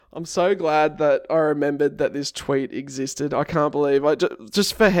I'm so glad that I remembered that this tweet existed. I can't believe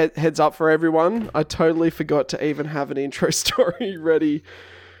just for heads up for everyone, I totally forgot to even have an intro story ready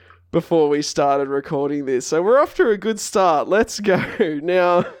before we started recording this. So we're off to a good start. Let's go.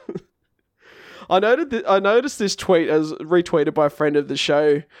 Now, I noticed this tweet as retweeted by a friend of the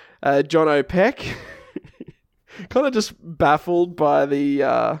show, John O'Peck. Kind of just baffled by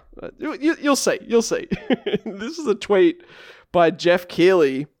the... You'll see. This is a tweet by Jeff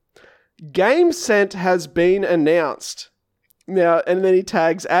Keighley. GameSent has been announced. Now, and then he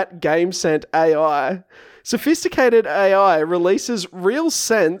tags at GameSent AI. Sophisticated AI releases real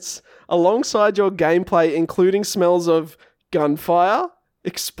scents alongside your gameplay, including smells of gunfire,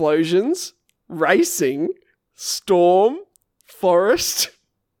 explosions, racing, storm, forest.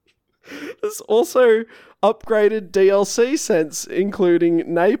 There's also upgraded DLC scents, including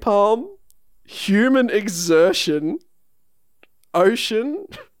napalm, human exertion, ocean,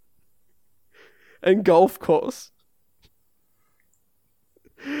 and golf course.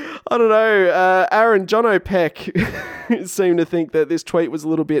 I don't know. Aaron, John O'Peck seemed to think that this tweet was a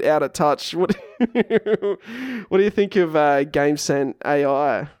little bit out of touch. What do you think of GameSense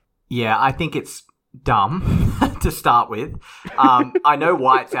AI? Yeah, I think it's dumb to start with. I know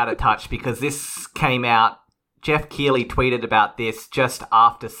why it's out of touch, because this came out, Jeff Keighley tweeted about this just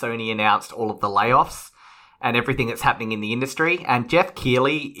after Sony announced all of the layoffs and everything that's happening in the industry. And Jeff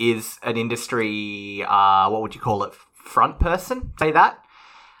Keighley is an industry, what would you call it, front person? Say that?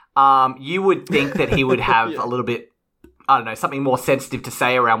 You would think that he would have a little bit, I don't know, something more sensitive to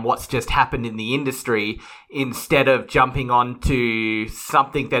say around what's just happened in the industry, instead of jumping on to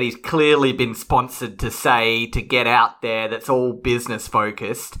something that he's clearly been sponsored to say, to get out there, that's all business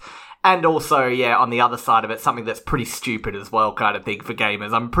focused. And also, yeah, on the other side of it, something that's pretty stupid as well, kind of thing for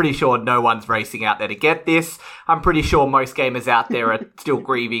gamers. I'm pretty sure no one's racing out there to get this. I'm pretty sure most gamers out there are still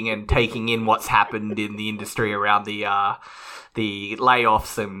grieving and taking in what's happened in the industry around the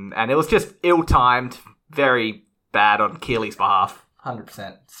layoffs, and it was just ill-timed, very bad on Keighley's behalf.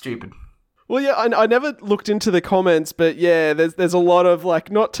 100% stupid. Well, yeah, I never looked into the comments, but yeah, there's a lot of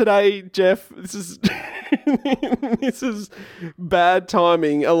like, not today, Jeff. This is this is bad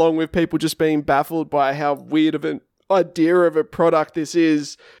timing, along with people just being baffled by how weird of an idea of a product this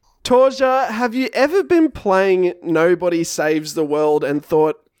is. Torja, have you ever been playing Nobody Saves the World and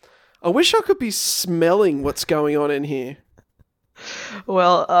thought, I wish I could be smelling what's going on in here?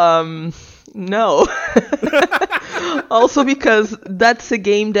 Well, no. Also because that's a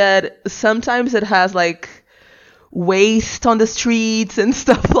game that sometimes it has like waste on the streets and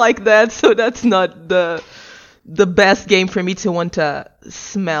stuff like that, so that's not the best game for me to want to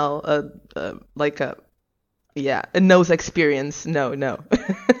smell a nose experience. No.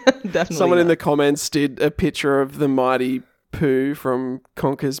 Definitely Someone not. in the comments did a picture of the mighty Pooh from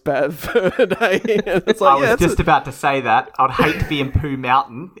Conker's Bad Fur Day. It's like, I was just about to say that. I'd hate to be in Pooh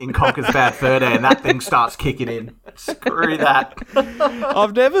Mountain in Conker's Bad Fur Day and that thing starts kicking in. Screw that.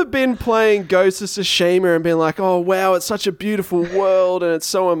 I've never been playing Ghost of Tsushima and been like, oh wow, it's such a beautiful world and it's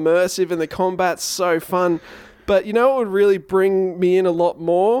so immersive and the combat's so fun. But you know what would really bring me in a lot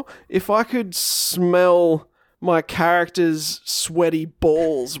more? If I could smell my character's sweaty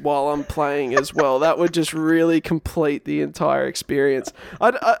balls while I'm playing as well. That would just really complete the entire experience. I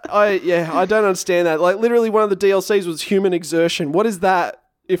don't understand that. Like, literally one of the DLCs was human exertion. What is that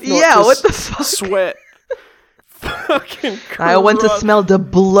if not just what the fuck? Sweat? Fucking Christ. I want to smell the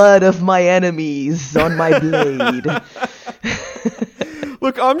blood of my enemies on my blade.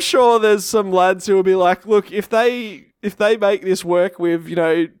 Look, I'm sure there's some lads who will be like, look, if they make this work with, you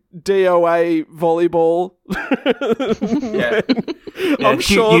know, DOA volleyball. I'm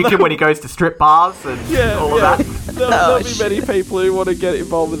sure you when he goes to strip bars and all of that. There'll be many people who want to get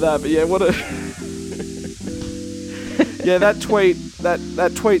involved with that, but yeah, what a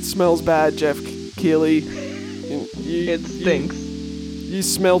that tweet smells bad, Jeff Keighley. It stinks. You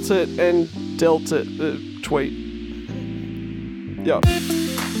smelt it and dealt it. The tweet. Yep.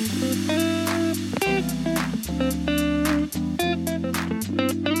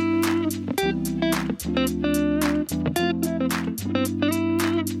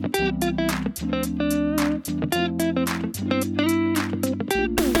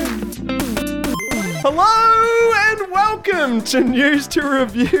 Hello and welcome to News to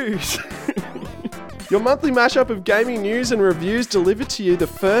Reviews. Your monthly mashup of gaming news and reviews delivered to you the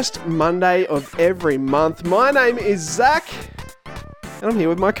first Monday of every month. My name is Zach, and I'm here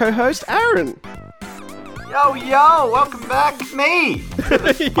with my co-host, Aaron. Yo, welcome back, me, to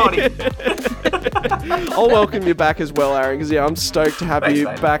this potty. I'll welcome you back as well, Aaron, because I'm stoked to have you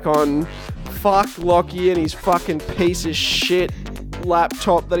back on. Fuck Lockie and his fucking piece of shit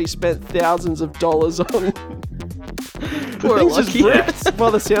laptop that he spent thousands of dollars on. Poor Things just Lucky. ripped. By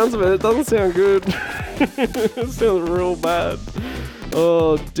the sounds of it, it doesn't sound good. It sounds real bad.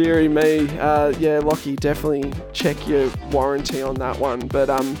 Oh, dearie me. Yeah, Lockie, definitely check your warranty on that one. But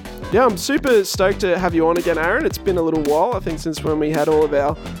yeah, I'm super stoked to have you on again, Aaron. It's been a little while, I think, since when we had all of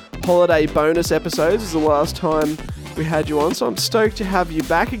our holiday bonus episodes. It was the last time we had you on. So I'm stoked to have you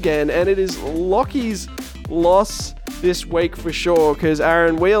back again. And it is Lockie's loss this week for sure, because,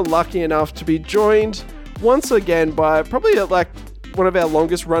 Aaron, we are lucky enough to be joined once again by probably like one of our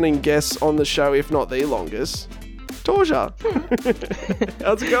longest running guests on the show, if not the longest. Torja.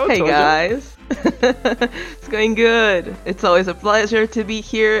 How's it going, Hey Torja? guys. It's going good. It's always a pleasure to be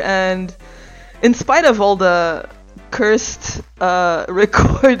here, and in spite of all the cursed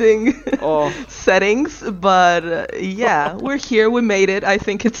recording settings, but yeah, we're here, we made it. I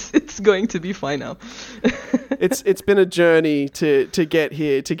think it's going to be fine now. It's been a journey to get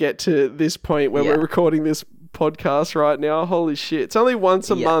here, to get to this point where we're recording this podcast right now. Holy shit. It's only once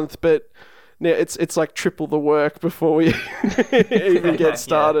a month, but now it's like triple the work before we even get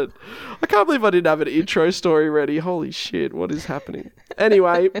started. I can't believe I didn't have an intro story ready. Holy shit, what is happening?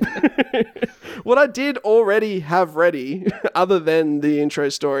 Anyway, what I did already have ready, other than the intro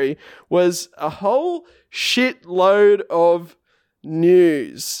story, was a whole shitload of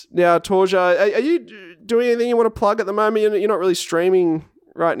news. Now, Torja, are you doing anything you want to plug at the moment? You're not really streaming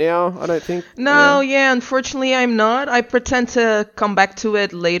right now, I don't think. No, unfortunately I'm not. I pretend to come back to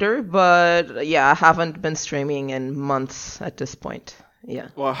it later, but yeah, I haven't been streaming in months at this point. Yeah.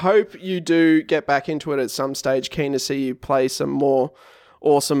 Well, I hope you do get back into it at some stage. Keen to see you play some more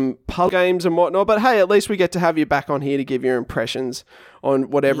awesome puzzle games and whatnot. But hey, at least we get to have you back on here to give your impressions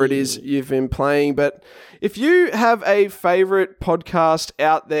on whatever it is you've been playing. But if you have a favorite podcast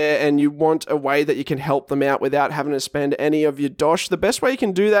out there and you want a way that you can help them out without having to spend any of your dosh, the best way you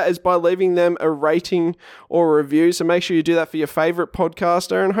can do that is by leaving them a rating or a review. So make sure you do that for your favorite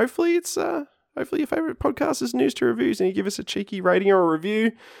podcaster, and hopefully it's hopefully your favorite podcast is News to Reviews, and you give us a cheeky rating or a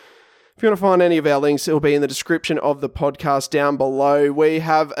review. If you want to find any of our links, it'll be in the description of the podcast down below. We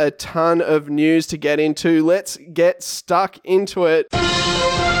have a ton of news to get into. Let's get stuck into it.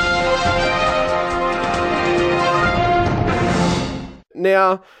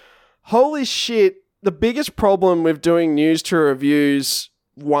 Now, holy shit, the biggest problem with doing News to Reviews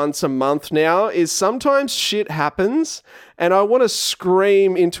once a month now is sometimes shit happens and I want to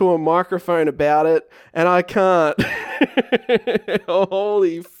scream into a microphone about it and I can't.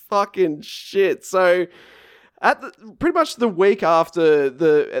 Holy fucking shit. So pretty much the week after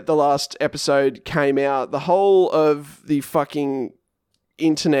the last episode came out, the whole of the fucking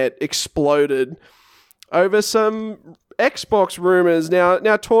internet exploded over some Xbox rumors. Now,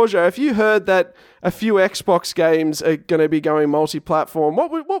 Torja, have you heard that a few Xbox games are going to be going multi-platform?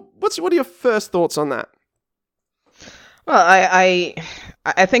 What are your first thoughts on that? Well, I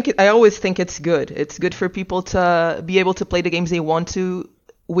think I always think it's good. It's good for people to be able to play the games they want to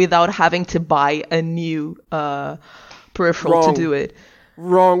without having to buy a new peripheral to do it.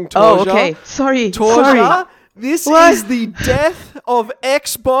 Wrong, Torja. Oh, okay. Sorry. Torja, this is the death of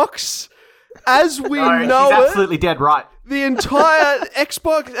Xbox as we know she's it. absolutely dead right. The entire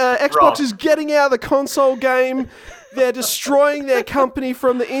Xbox is getting out of the console game. They're destroying their company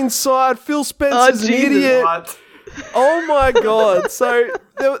from the inside. Phil Spencer's an idiot. What? Oh my god. So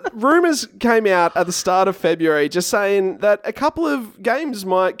the rumors came out at the start of February just saying that a couple of games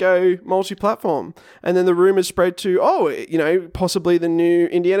might go multi-platform. And then the rumors spread to, possibly the new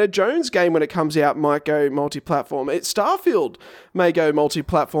Indiana Jones game when it comes out might go multi-platform. Starfield may go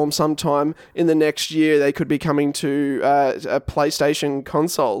multi-platform sometime in the next year. They could be coming to PlayStation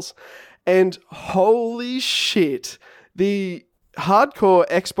consoles. And holy shit, the hardcore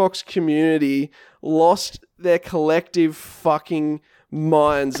Xbox community lost their collective fucking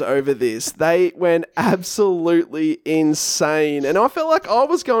minds over this. They went absolutely insane. And I felt like I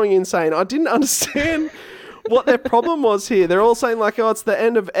was going insane. I didn't understand what their problem was here. They're all saying like, it's the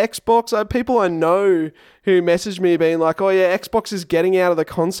end of Xbox. People I know who messaged me being like, Xbox is getting out of the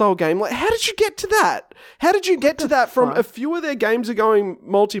console game. Like, how did you get to that? How did you get to that from a few of their games are going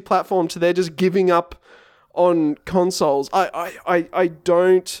multi-platform to they're just giving up on consoles? I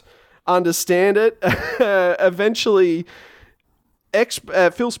don't understand it. Eventually,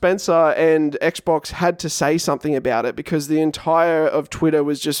 Phil Spencer and Xbox had to say something about it because the entire of Twitter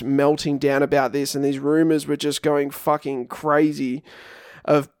was just melting down about this, and these rumors were just going fucking crazy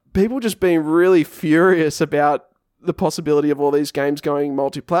of people just being really furious about the possibility of all these games going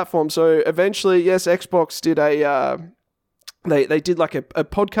multi-platform. So eventually, yes, Xbox did they did like a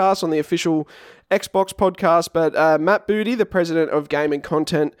podcast on the official Xbox podcast, but Matt Booty, the president of Gaming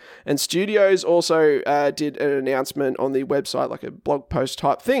Content and Studios, also did an announcement on the website, like a blog post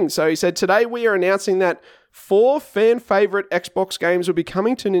type thing. So he said, today we are announcing that 4 fan-favorite Xbox games will be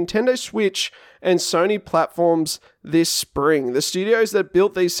coming to Nintendo Switch and Sony platforms this spring. The studios that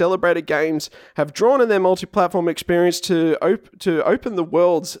built these celebrated games have drawn in their multi-platform experience to open the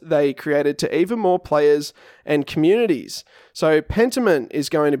worlds they created to even more players and communities. So Pentiment is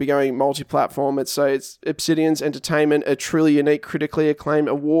going to be going multi-platform. It's Obsidian's Entertainment, a truly unique, critically acclaimed,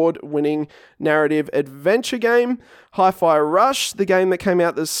 award-winning narrative adventure game. Hi-Fi Rush, the game that came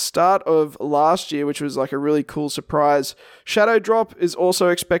out the start of last year, which was like a really cool surprise. Shadow Drop is also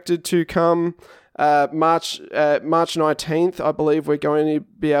expected to come March 19th. I believe we're going to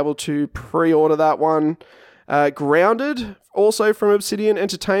be able to pre-order that one. Grounded, also from Obsidian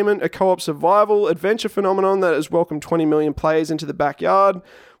Entertainment, a co-op survival adventure phenomenon that has welcomed 20 million players into the backyard,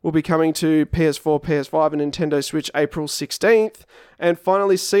 will be coming to PS4, PS5 and Nintendo Switch April 16th. And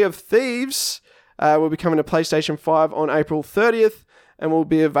finally, Sea of Thieves will be coming to PlayStation 5 on April 30th and will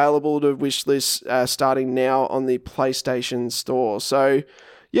be available to wishlist starting now on the PlayStation Store. So,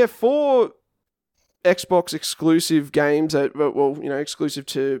 yeah, 4 Xbox exclusive games that, well, you know, exclusive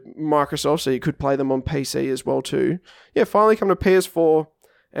to Microsoft, so you could play them on PC as well too. Yeah, finally come to PS4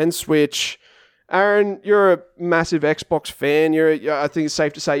 and Switch. Aaron, you're a massive Xbox fan. I think it's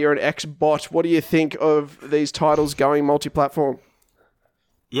safe to say you're an Xbot. What do you think of these titles going multi-platform?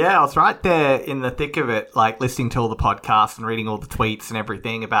 Yeah, I was right there in the thick of it, like listening to all the podcasts and reading all the tweets and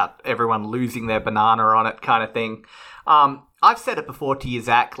everything about everyone losing their banana on it kind of thing. I've said it before to you,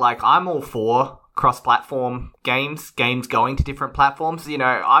 Zach, like I'm all for cross-platform games going to different platforms. You know,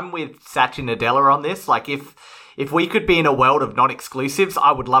 I'm with Satch and Nadella on this. Like if we could be in a world of non-exclusives,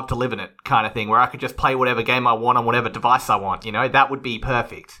 I would love to live in it kind of thing, where I could just play whatever game I want on whatever device I want. You know, that would be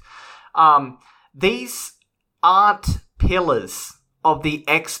perfect. These aren't pillars of the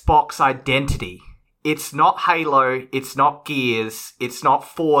Xbox identity. It's not Halo, it's not Gears, it's not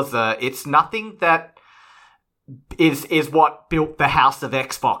Forza, it's nothing that is what built the house of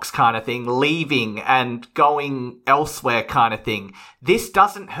Xbox kind of thing, leaving and going elsewhere kind of thing. This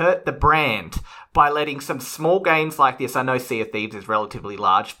doesn't hurt the brand by letting some small games like this, I know Sea of Thieves is relatively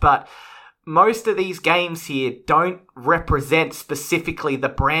large, but most of these games here don't represent specifically the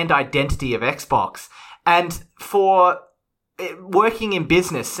brand identity of Xbox. And for working in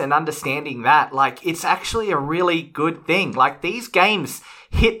business and understanding that, like, it's actually a really good thing. Like, these games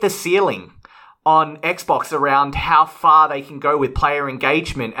hit the ceiling on Xbox around how far they can go with player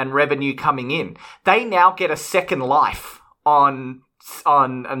engagement and revenue coming in. They now get a second life on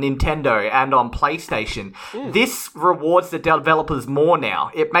a Nintendo and on PlayStation. This rewards the developers more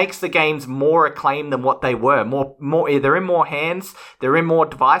now. It makes the games more acclaimed than what they were. More, they're in more hands, they're in more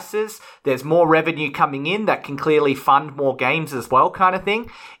devices, there's more revenue coming in that can clearly fund more games as well, kind of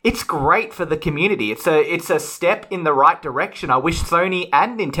thing. It's great for the community. It's a step in the right direction. I wish Sony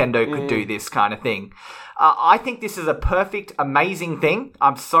and Nintendo could do this kind of thing. I think this is a perfect, amazing thing.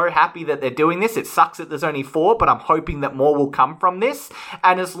 I'm so happy that they're doing this. It sucks that there's only 4, but I'm hoping that more will come from this.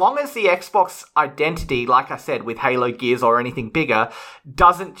 And as long as the Xbox identity, like I said, with Halo, Gears, or anything bigger,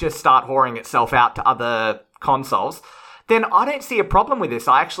 doesn't just start whoring itself out to other consoles, then I don't see a problem with this.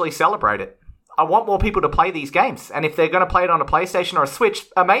 I actually celebrate it. I want more people to play these games. And if they're going to play it on a PlayStation or a Switch,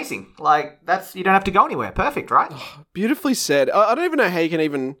 amazing. Like, you don't have to go anywhere. Perfect, right? Oh, beautifully said. I don't even know how you can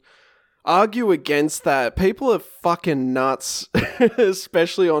even argue against that. People are fucking nuts,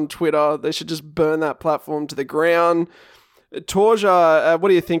 especially on Twitter. They should just burn that platform to the ground. Torja, what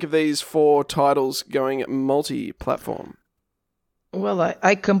do you think of these 4 titles going multi-platform? Well,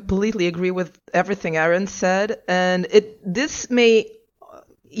 I completely agree with everything Aaron said, and this may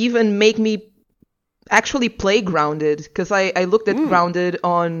even make me actually play Grounded, because I looked at Grounded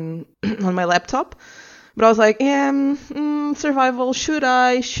on my laptop. But I was like, survival, should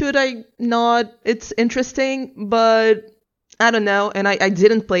I not? It's interesting, but I don't know. And I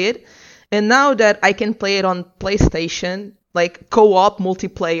didn't play it. And now that I can play it on PlayStation, like co-op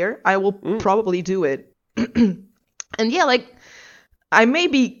multiplayer, I will probably do it. And yeah, like, I may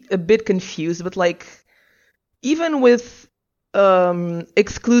be a bit confused, but like, even with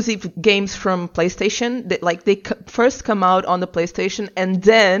exclusive games from PlayStation, that they first come out on the PlayStation and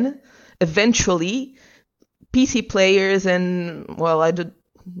then eventually PC players and, well, I did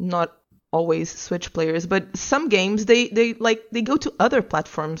not always Switch players, but some games they go to other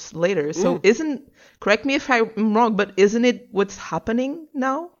platforms later. So correct me if I'm wrong, but isn't it what's happening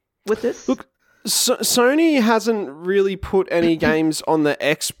now with this? Look, Sony hasn't really put any games on the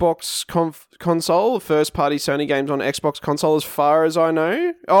Xbox console, first-party Sony games on Xbox console, as far as I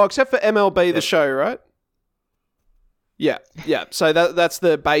know. Oh, except for MLB The Show, right? Yeah. So that's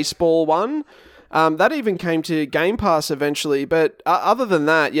the baseball one. That even came to Game Pass eventually, but other than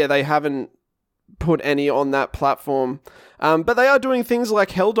that, they haven't put any on that platform. But they are doing things like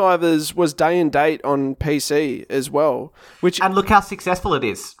Helldivers was day and date on PC as well, and look how successful it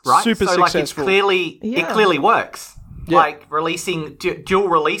is, right? Super successful. It clearly works. Yeah. Like releasing dual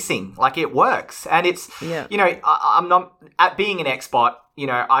releasing, like it works, and it's I'm not at being an Xbot.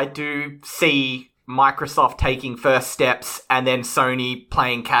 I do see Microsoft taking first steps and then Sony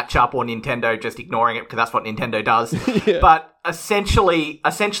playing catch up, or Nintendo just ignoring it because that's what Nintendo does. But essentially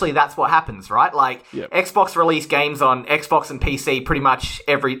that's what happens, right? Like Xbox release games on Xbox and PC pretty much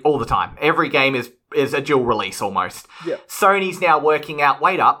all the time. Every game is a dual release almost. Sony's now working out,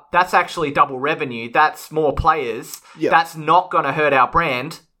 wait up, that's actually double revenue. That's more players. That's not going to hurt our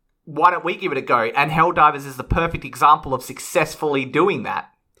brand. Why don't we give it a go? And Helldivers is the perfect example of successfully doing that.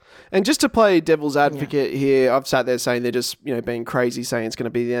 And just to play devil's advocate here, I've sat there saying they're just, being crazy, saying it's going to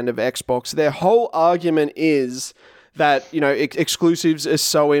be the end of Xbox. Their whole argument is that, exclusives are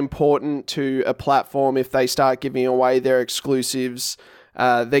so important to a platform. If they start giving away their exclusives,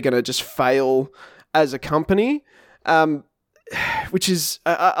 they're going to just fail as a company, which is,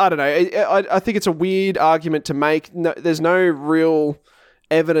 I don't know. I think it's a weird argument to make. No, there's no real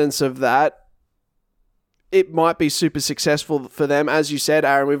evidence of that. It might be super successful for them. As you said,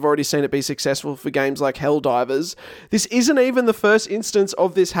 Aaron, we've already seen it be successful for games like Helldivers. This isn't even the first instance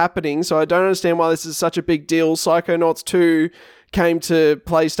of this happening, so I don't understand why this is such a big deal. Psychonauts 2 came to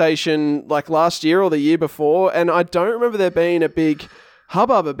PlayStation like last year or the year before, and I don't remember there being a big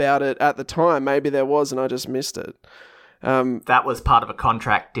hubbub about it at the time. Maybe there was, and I just missed it. That was part of a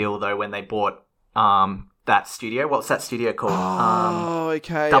contract deal, though, when they bought that studio. What's that studio called?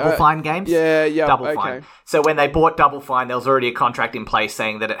 Okay. Double Fine Games? Yeah. Double okay. Fine. So when they bought Double Fine, there was already a contract in place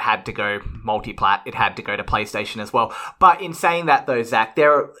saying that it had to go multiplat. It had to go to PlayStation as well. But in saying that, though, Zach,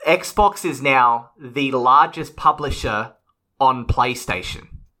 Xbox is now the largest publisher on PlayStation.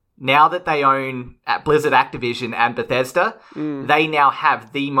 Now that they own Blizzard, Activision, and Bethesda, they now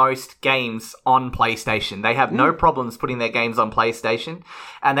have the most games on PlayStation. They have no problems putting their games on PlayStation,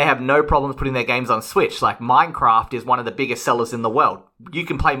 and they have no problems putting their games on Switch. Like, Minecraft is one of the biggest sellers in the world. You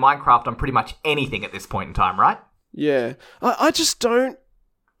can play Minecraft on pretty much anything at this point in time, right? Yeah. I just don't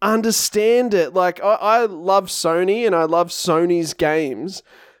understand it. Like, I love Sony, and I love Sony's games,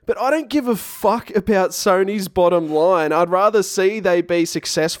 but I don't give a fuck about Sony's bottom line. I'd rather see they be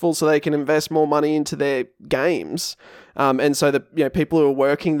successful so they can invest more money into their games. And so that people who are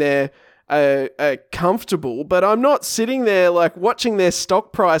working there are comfortable. But I'm not sitting there like watching their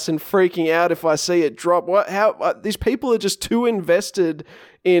stock price and freaking out if I see it drop. These people are just too invested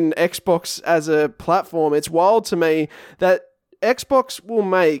in Xbox as a platform. It's wild to me that Xbox will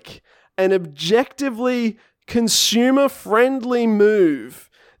make an objectively consumer-friendly move.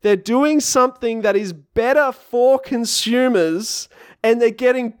 They're doing something that is better for consumers, and they're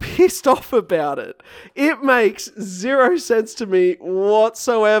getting pissed off about it. It makes zero sense to me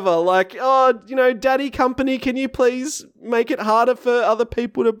whatsoever. Like, daddy company, can you please make it harder for other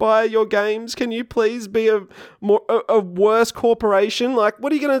people to buy your games? Can you please be a worse corporation? Like,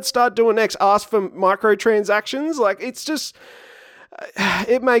 what are you going to start doing next? Ask for microtransactions? Like, it's just,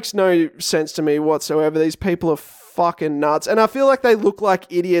 it makes no sense to me whatsoever. These people are fucking nuts. And I feel like they look like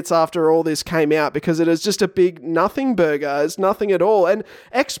idiots after all this came out because it is just a big nothing burger. It's nothing at all. And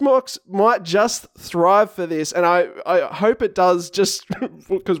Xbox might just thrive for this. And I hope it does, just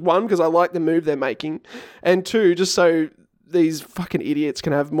because one, because I like the move they're making. And two, just so these fucking idiots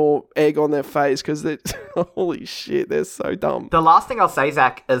can have more egg on their face because they're, holy shit, they're so dumb. The last thing I'll say,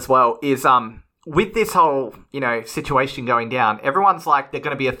 Zach, as well, is with this whole, situation going down, everyone's like, they're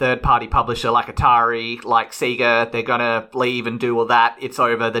going to be a third-party publisher like Atari, like Sega. They're going to leave and do all that. It's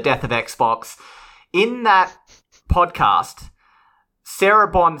over. The death of Xbox. In that podcast, Sarah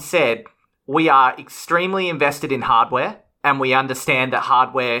Bond said, we are extremely invested in hardware, and we understand that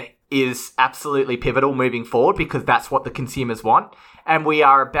hardware is absolutely pivotal moving forward because that's what the consumers want. And we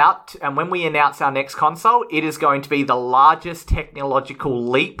are and when we announce our next console, it is going to be the largest technological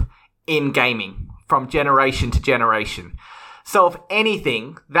leap in gaming from generation to generation. So if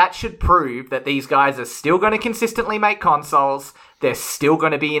anything, that should prove that these guys are still going to consistently make consoles. They're still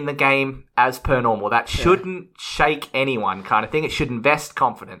going to be in the game as per normal. That shouldn't shake anyone, kind of thing. It should invest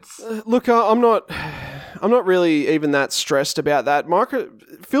confidence. Look, I'm not really even that stressed about that.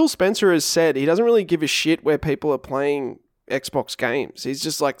 Phil Spencer has said he doesn't really give a shit where people are playing Xbox games. He's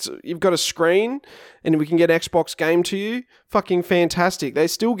just like, "So you've got a screen and we can get Xbox game to you. Fucking fantastic." They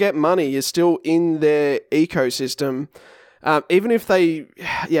still get money. You're still in their ecosystem. Even if they,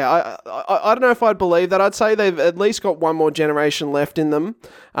 I don't know if I'd believe that. I'd say they've at least got one more generation left in them.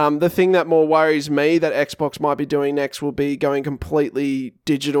 The thing that more worries me that Xbox might be doing next will be going completely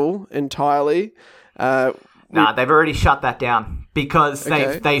digital entirely. They've already shut that down because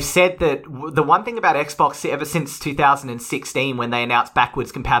they've said that the one thing about Xbox ever since 2016 when they announced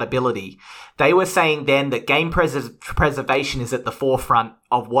backwards compatibility, they were saying then that game preservation is at the forefront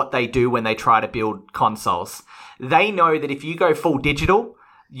of what they do when they try to build consoles. They know that if you go full digital,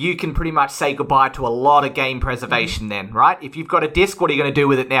 you can pretty much say goodbye to a lot of game preservation then, right? If you've got a disc, what are you going to do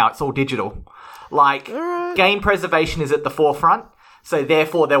with it now? It's all digital. Game preservation is at the forefront. So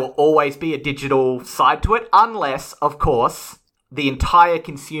therefore, there will always be a digital side to it, unless, of course, the entire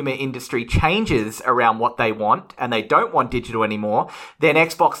consumer industry changes around what they want and they don't want digital anymore. Then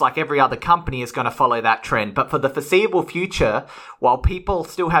Xbox, like every other company, is going to follow that trend. But for the foreseeable future, while people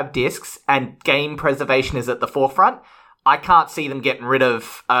still have discs and game preservation is at the forefront, I can't see them getting rid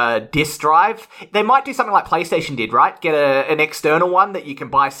of a disk drive. They might do something like PlayStation did, right? Get an external one that you can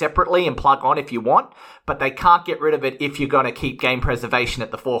buy separately and plug on if you want, but they can't get rid of it if you're going to keep game preservation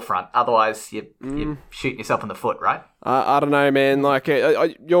at the forefront. Otherwise, you're shooting yourself in the foot, right? I don't know, man. Like,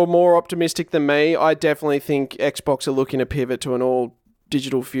 you're more optimistic than me. I definitely think Xbox are looking to pivot to an all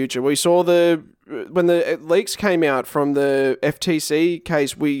digital future. We saw when the leaks came out from the FTC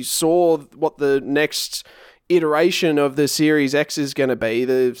case, we saw what the next iteration of the Series X is going to be,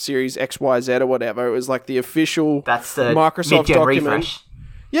 the Series XYZ or whatever. It was like the official Microsoft mid-gen document. refresh.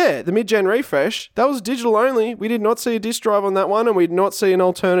 Yeah, the mid-gen refresh. That was digital only. We did not see a disk drive on that one, and we did not see an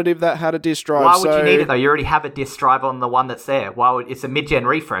alternative that had a disk drive. Why would you need it, though? You already have a disk drive on the one that's there. It's a mid-gen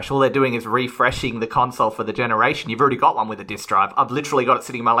refresh. All they're doing is refreshing the console for the generation. You've already got one with a disk drive. I've literally got it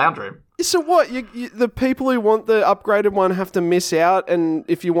sitting in my lounge room. So what? The people who want the upgraded one have to miss out, and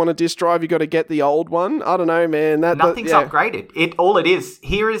if you want a disk drive, you got to get the old one? I don't know, man. Nothing's upgraded. All it is,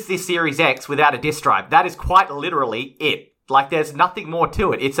 here is the Series X without a disk drive. That is quite literally it. Like, there's nothing more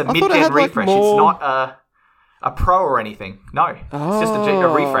to it. It's a mid-gen refresh. It's not a Pro or anything. No. It's just a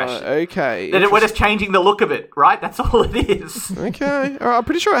refresh. Okay. We're just changing the look of it, right? That's all it is. Okay. I'm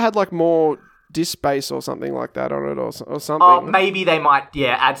pretty sure it had, like, more disk space or something like that on it or something. Oh, maybe they might,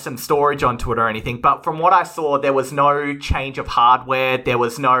 add some storage onto it or anything. But from what I saw, there was no change of hardware. There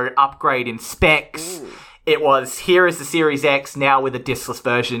was no upgrade in specs. Ooh. It was, here is the Series X now with a diskless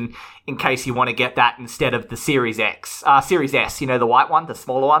version in case you want to get that instead of the Series Series S, the white one, the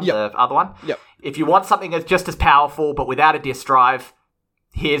smaller one, the other one. Yep. If you want something that's just as powerful but without a disk drive,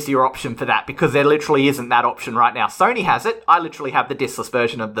 here's your option for that, because there literally isn't that option right now. Sony has it. I literally have the diskless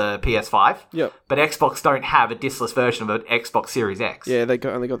version of the PS5. Yep. But Xbox don't have a diskless version of an Xbox Series X. Yeah, they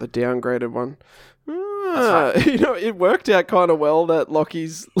only got the downgraded one. That's right. It worked out kind of well that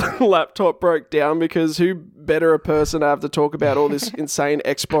Lockie's laptop broke down, because who better a person to have to talk about all this insane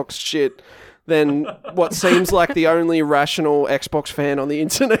Xbox shit than what seems like the only rational Xbox fan on the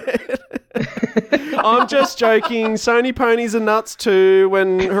internet. I'm just joking. Sony ponies are nuts too.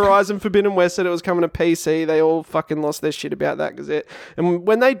 When Horizon Forbidden West said it was coming to PC, they all fucking lost their shit about that gazette. And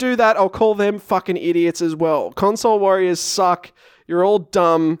when they do that, I'll call them fucking idiots as well. Console warriors suck. You're all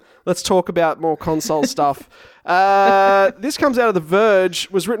dumb. Let's talk about more console stuff. This comes out of The Verge.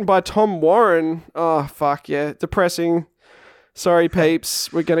 Was written by Tom Warren. Oh, fuck yeah. Depressing. Sorry,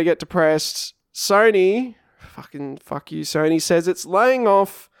 peeps. We're going to get depressed. Sony, fucking fuck you, Sony, says it's laying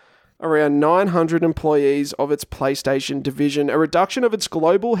off around 900 employees of its PlayStation division, a reduction of its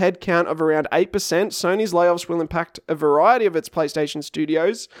global headcount of around 8%. Sony's layoffs will impact a variety of its PlayStation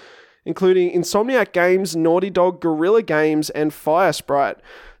studios, including Insomniac Games, Naughty Dog, Guerrilla Games, and Firesprite.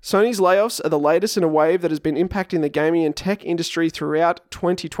 Sony's layoffs are the latest in a wave that has been impacting the gaming and tech industry throughout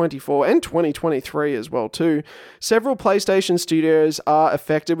 2024 and 2023 as well too. Several PlayStation studios are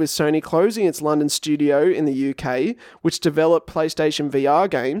affected, with Sony closing its London studio in the UK, which developed PlayStation VR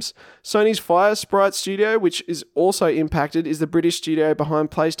games. Sony's Firesprite studio, which is also impacted, is the British studio behind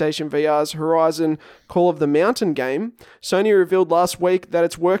PlayStation VR's Horizon Call of the Mountain game. Sony revealed last week that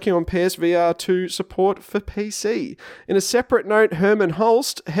it's working on PSVR 2 support for PC. In a separate note, Herman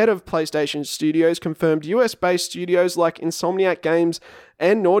Holst, head of PlayStation Studios, confirmed US-based studios like Insomniac Games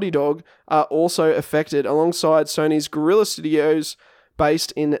and Naughty Dog are also affected, alongside Sony's Guerrilla Studios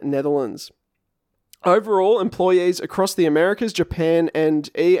based in Netherlands. Overall, employees across the Americas, Japan,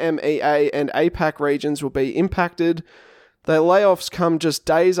 and EMEA and APAC regions will be impacted. The layoffs come just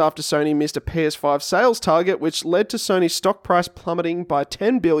days after Sony missed a PS5 sales target, which led to Sony's stock price plummeting by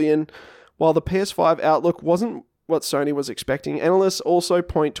 $10 billion, while the PS5 outlook wasn't what Sony was expecting. Analysts also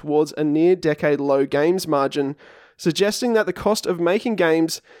point towards a near-decade low games margin, suggesting that the cost of making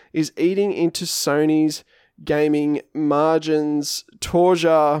games is eating into Sony's gaming margins.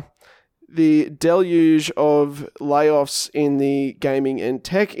 Torja, the deluge of layoffs in the gaming and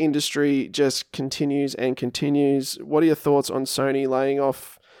tech industry just continues and continues. What are your thoughts on Sony laying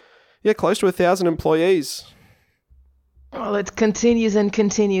off, close to 1,000 employees? Well, it continues and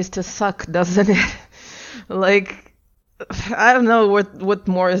continues to suck, doesn't it? Like, I don't know what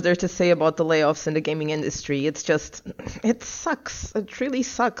more is there to say about the layoffs in the gaming industry. It's just, it sucks. It really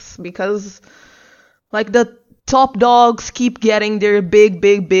sucks because, like, the top dogs keep getting their big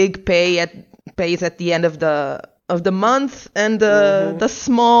pays at the end of the month, and the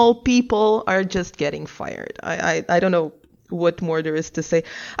small people are just getting fired. I don't know what more there is to say.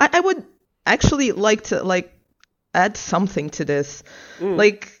 I would actually like to add something to this.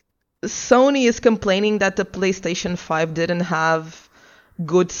 Like, Sony is complaining that the PlayStation 5 didn't have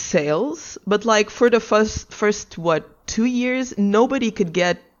good sales, but like for the first 2 years, nobody could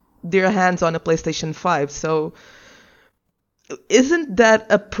get their hands on a PlayStation 5. So isn't that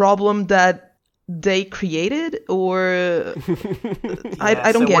a problem that they created, or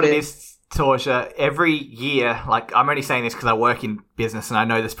I don't get it. Torja, every year, like, I'm only saying this because I work in business and I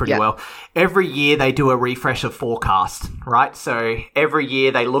know this pretty well. Every year they do a refresh of forecast, right? So every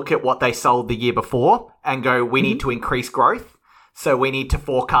year they look at what they sold the year before and go, we need to increase growth. So we need to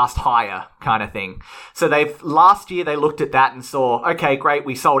forecast higher, kind of thing. So last year they looked at that and saw, okay, great,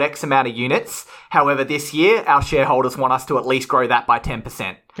 we sold X amount of units. However, this year our shareholders want us to at least grow that by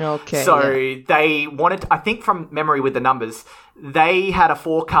 10%. Okay. So they wanted, I think from memory with the numbers, they had a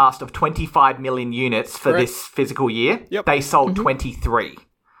forecast of 25 million units for this physical year. Yep. They sold 23.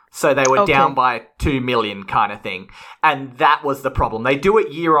 So they were down by 2 million kind of thing. And that was the problem. They do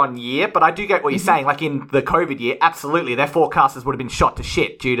it year on year, but I do get what you're saying. Like in the COVID year, absolutely, their forecasters would have been shot to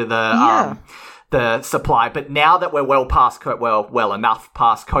shit due to the supply. But now that we're well enough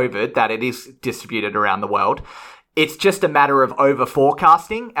past COVID that it is distributed around the world, it's just a matter of over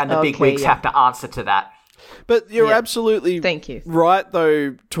forecasting, and the big wigs have to answer to that. But you're absolutely right,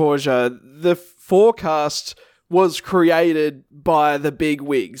 though, Torja. The forecast was created by the big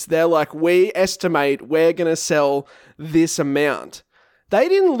wigs. They're like, we estimate we're going to sell this amount. They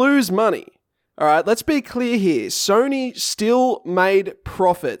didn't lose money. All right, let's be clear here. Sony still made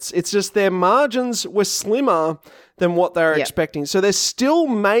profits. It's just their margins were slimmer than what they were expecting. So they still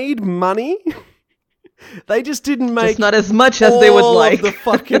made money. They just didn't make just not as much as they would like. The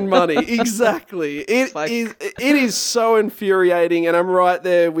fucking money. Exactly. It is so infuriating, and I'm right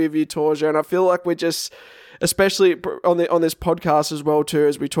there with you, Torja, and I feel like we're just, especially on this podcast as well too,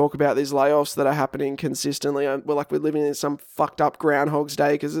 as we talk about these layoffs that are happening consistently, we're living in some fucked up Groundhog's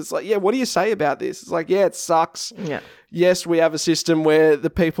Day, because it's like, what do you say about this? It's like, it sucks. Yeah. Yes, we have a system where the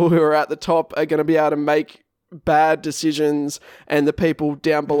people who are at the top are going to be able to make bad decisions, and the people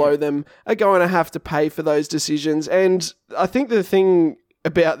down below them are going to have to pay for those decisions. And I think the thing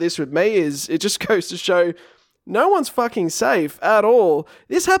about this with me is it just goes to show no one's fucking safe at all.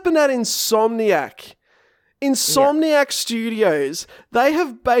 This happened at Insomniac Studios. They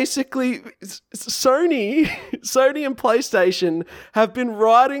have basically, Sony and PlayStation have been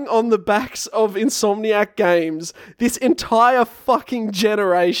riding on the backs of Insomniac games this entire fucking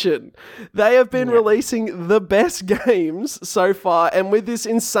generation. They have been releasing the best games so far, and with this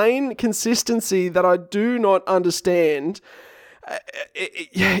insane consistency that I do not understand.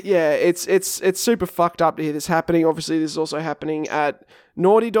 It's super fucked up to hear this happening. Obviously, this is also happening at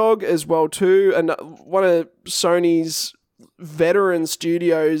Naughty Dog as well too, and one of Sony's veteran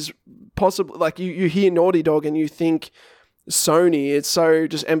studios. Possibly, like you hear Naughty Dog and you think Sony. It's so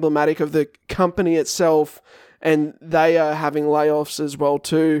just emblematic of the company itself, and they are having layoffs as well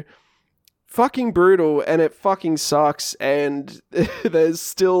too. Fucking brutal, and it fucking sucks. And there's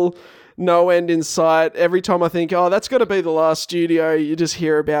still no end in sight. Every time I think, that's got to be the last studio, you just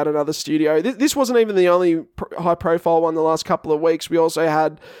hear about another studio. This wasn't even the only high-profile one the last couple of weeks. We also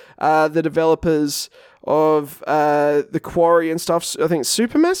had the developers of The Quarry and stuff. I think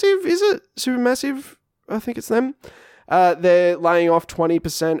Supermassive, is it? Supermassive? I think it's them. They're laying off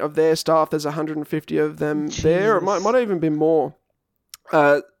 20% of their staff. There's 150 of them there. It might even be more.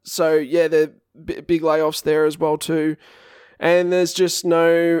 So, they're big layoffs there as well too. And there's just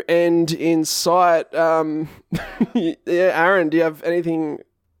no end in sight. Aaron, do you have anything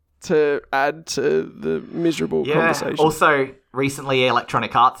to add to the miserable conversation? Also, recently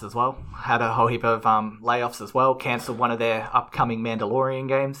Electronic Arts as well had a whole heap of layoffs as well, cancelled one of their upcoming Mandalorian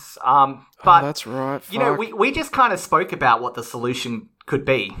games. But that's right. You know, we just kind of spoke about what the solution could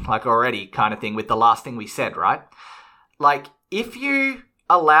be, like already kind of thing with the last thing we said, right? Like, if you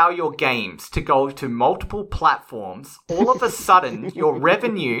allow your games to go to multiple platforms, all of a sudden your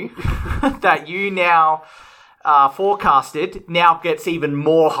revenue that you now forecasted now gets even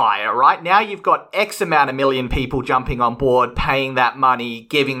more higher, right? Now you've got X amount of million people jumping on board, paying that money,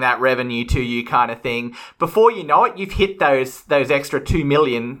 giving that revenue to you kind of thing. Before you know it, you've hit those extra 2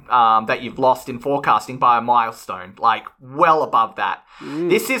 million that you've lost in forecasting by a milestone, like well above that.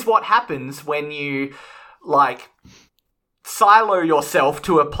 This is what happens when you like silo yourself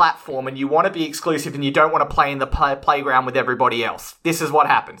to a platform and you want to be exclusive and you don't want to play in the playground with everybody else. This is what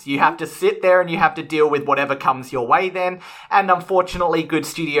happens. You have to sit there and you have to deal with whatever comes your way then. And unfortunately, good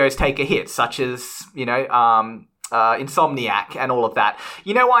studios take a hit, such as, Insomniac and all of that.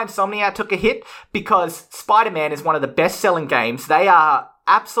 You know why Insomniac took a hit? Because Spider-Man is one of the best-selling games. They are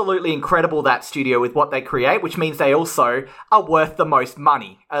absolutely incredible, that studio, with what they create, which means they also are worth the most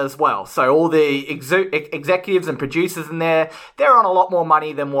money as well. So all the executives and producers in there, they're on a lot more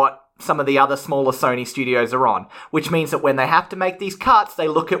money than what some of the other smaller Sony studios are on, which means that when they have to make these cuts, they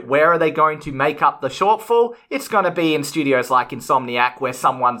look at where are they going to make up the shortfall. It's going to be in studios like Insomniac, where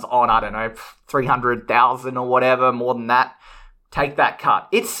someone's on, I don't know, 300,000 or whatever, more than that. Take that cut.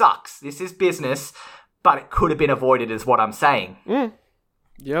 It sucks. This is business, but it could have been avoided, is what I'm saying.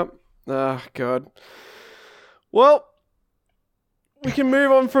 Yep. Ah, God. Well, we can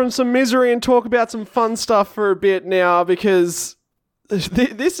move on from some misery and talk about some fun stuff for a bit now, because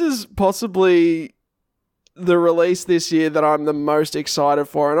this is possibly the release this year that I'm the most excited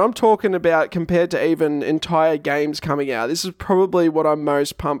for. And I'm talking about, compared to even entire games coming out, this is probably what I'm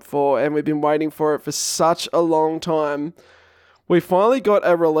most pumped for, and we've been waiting for it for such a long time. We finally got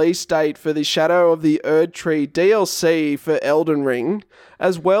a release date for the Shadow of the Erdtree DLC for Elden Ring,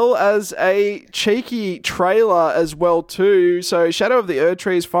 as well as a cheeky trailer as well too. So Shadow of the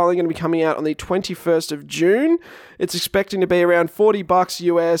Erdtree is finally going to be coming out on the 21st of June. It's expecting to be around $40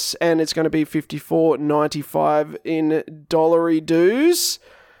 US, and it's going to be $54.95 in dollary dues.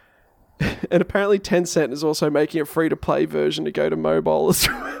 And apparently Tencent is also making a free-to-play version to go to mobile as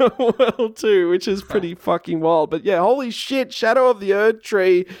well too, which is pretty fucking wild. But yeah, holy shit, Shadow of the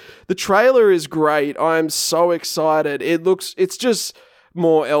Erdtree. The trailer is great. I'm so excited. It's just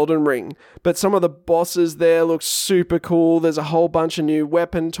more Elden Ring. But some of the bosses there look super cool. There's a whole bunch of new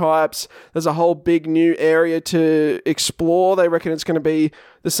weapon types. There's a whole big new area to explore. They reckon it's going to be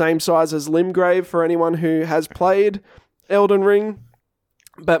the same size as Limgrave for anyone who has played Elden Ring,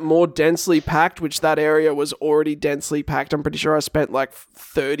 but more densely packed, which that area was already densely packed. I'm pretty sure I spent like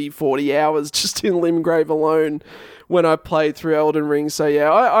 30, 40 hours just in Limgrave alone when I played through Elden Ring. So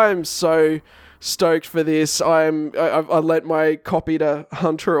yeah, I am so stoked for this. I let my copy to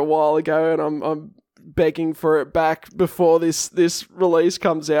Hunter a while ago, and I'm begging for it back before this release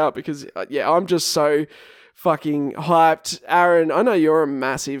comes out, because yeah, I'm just so fucking hyped. Aaron, I know you're a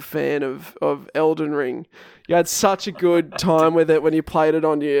massive fan of Elden Ring. You had such a good time with it when you played it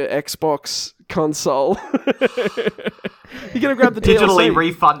on your Xbox console. You're going to grab the digitally DLC.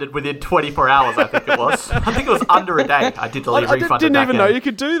 Refunded within 24 hours, I think it was. I think it was under a day. I digitally refunded. I didn't even know you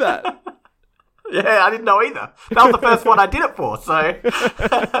could do that. Yeah, I didn't know either. That was the first one I did it for, so...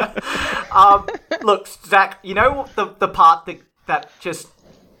 Look, Zach, you know the part that just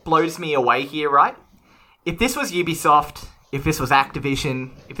blows me away here, right? If this was Ubisoft, if this was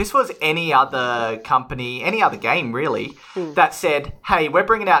Activision, if this was any other company, any other game really, that said, hey, we're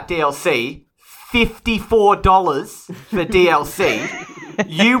bringing out DLC, $54 for DLC,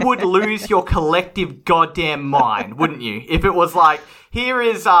 you would lose your collective goddamn mind, wouldn't you? If it was like, here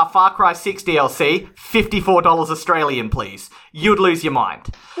is Far Cry 6 DLC, $54 Australian, please. You'd lose your mind.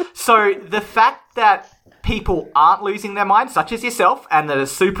 So the fact that people aren't losing their minds, such as yourself, and that are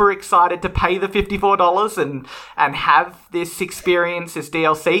super excited to pay the $54 and have this experience as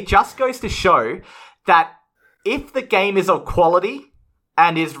DLC, just goes to show that if the game is of quality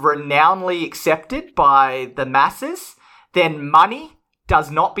and is renownedly accepted by the masses, then money does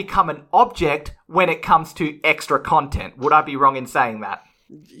not become an object when it comes to extra content. Would I be wrong in saying that?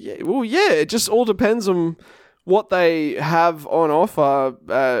 Yeah, well, yeah, it just all depends on what they have on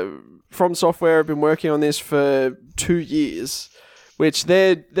offer. From Software have been working on this for 2 years, which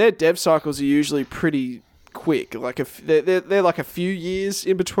their dev cycles are usually pretty quick. Like they're like a few years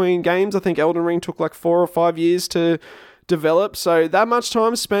in between games. I think Elden Ring took like 4 or 5 years to develop, so that much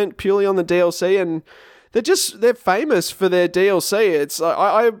time spent purely on the DLC, and they're famous for their DLC. It's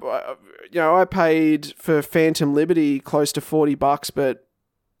I paid for Phantom Liberty close to $40, but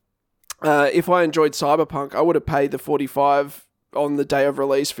if I enjoyed Cyberpunk, I would have paid the $45 on the day of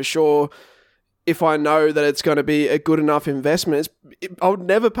release for sure. if I know that it's going to be a good enough investment. I would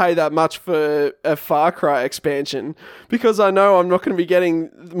never pay that much for a Far Cry expansion because I know I'm not going to be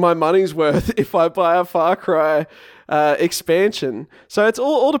getting my money's worth if I buy a Far Cry expansion. So it's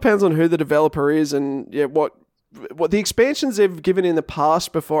all depends on who the developer is and what the expansions they've given in the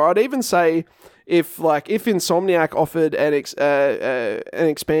past before. I'd even say if Insomniac offered an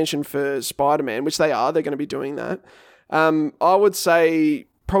expansion for Spider-Man, which they are, they're going to be doing that. I would say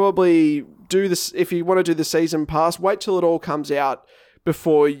probably do this if you want to do the season pass. Wait till it all comes out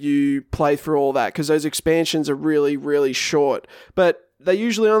before you play through all that because those expansions are really, really short. But they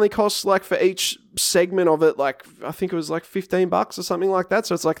usually only cost like for each segment of it, like I think it was like $15 or something like that.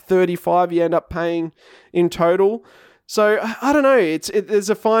 So it's like $35 you end up paying in total. So I don't know. There's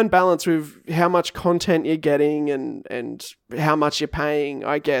a fine balance with how much content you're getting and how much you're paying,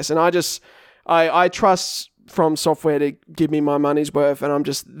 I guess. And I trust From Software to give me my money's worth, and I'm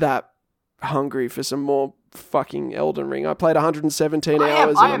just that hungry for some more fucking Elden Ring. I played 117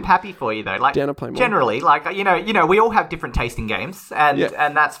 hours. I am happy for you though. Like down to play more. Generally, like you know, we all have different taste in games, and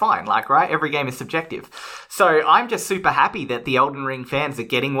that's fine. Like, right, every game is subjective. So I'm just super happy that the Elden Ring fans are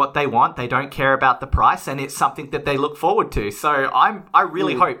getting what they want. They don't care about the price, and it's something that they look forward to. So I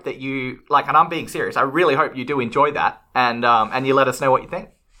really hope that you like, and I'm being serious. I really hope you do enjoy that, and you let us know what you think.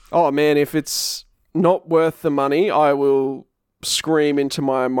 Oh man, if it's not worth the money, I will scream into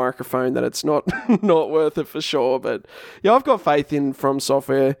my microphone that it's not worth it for sure. But yeah, I've got faith in From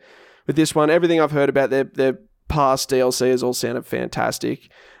Software with this one. Everything I've heard about their past DLC has all sounded fantastic.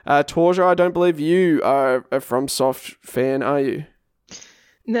 Torja, I don't believe you are a From Soft fan, are you?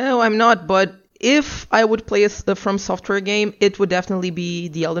 No, I'm not. But if I would play a From Software game, it would definitely be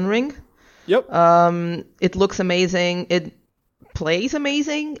the Elden Ring. Yep. It looks amazing. It plays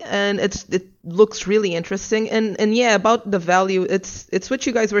amazing, and it looks really interesting. And yeah, about the value, it's what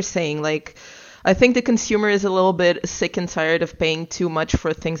you guys were saying. Like, I think the consumer is a little bit sick and tired of paying too much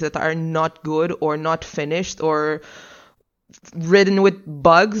for things that are not good or not finished or ridden with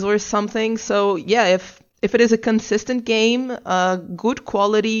bugs or something. So yeah, if it is a consistent game, good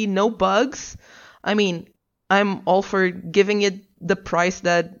quality, no bugs, I mean, I'm all for giving it the price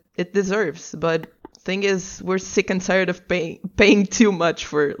that it deserves. But thing is, we're sick and tired of paying too much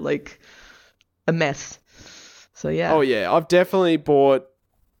for like a mess. So yeah. Oh yeah, I've definitely bought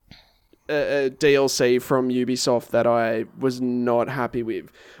a DLC from Ubisoft that I was not happy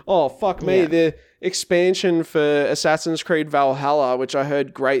with. Oh fuck me, the expansion for Assassin's Creed Valhalla, which I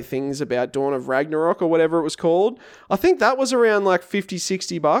heard great things about, Dawn of Ragnarok or whatever it was called. I think that was around like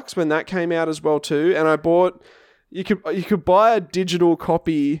 $50-$60 when that came out as well too. And I bought, you could buy a digital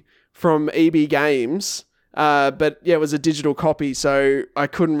copy from EB Games, but yeah, it was a digital copy, so I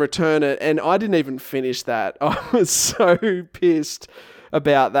couldn't return it, and I didn't even finish that. I was so pissed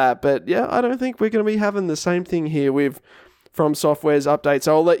about that. But yeah, I don't think we're going to be having the same thing here with From Software's updates.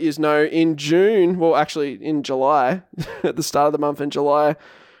 So I'll let you know in June, well actually in July, at the start of the month in July,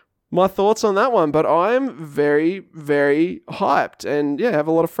 my thoughts on that one. But I'm very, very hyped, and yeah, I have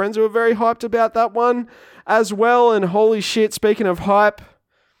a lot of friends who are very hyped about that one as well. And holy shit, speaking of hype,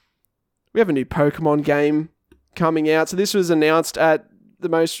 we have a new Pokemon game coming out. So this was announced at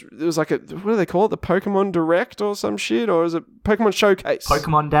it was like what do they call it? The Pokemon Direct or some shit? Or is it Pokemon Showcase?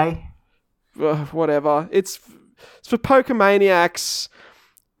 Pokemon Day? Whatever. It's for Pokemaniacs.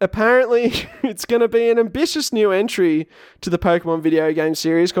 Apparently, it's going to be an ambitious new entry to the Pokemon video game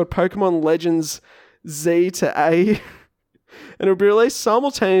series called Pokemon Legends Z to A. And it'll be released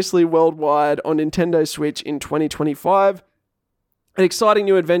simultaneously worldwide on Nintendo Switch in 2025. An exciting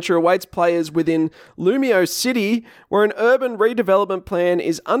new adventure awaits players within Lumio City, where an urban redevelopment plan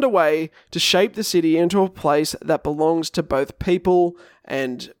is underway to shape the city into a place that belongs to both people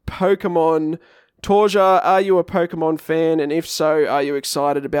and Pokemon. Torja, are you a Pokemon fan? And if so, are you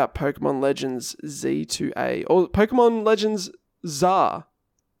excited about Pokemon Legends Z2A? Or Pokemon Legends ZA?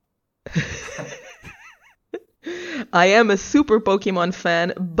 I am a super Pokemon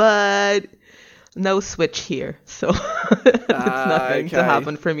fan, but no Switch here, so it's not going to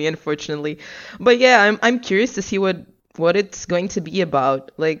happen for me, unfortunately. But yeah, I'm curious to see what it's going to be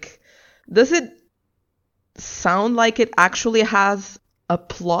about. Like, does it sound like it actually has a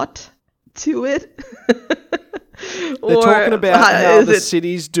plot to it? They're talking about how the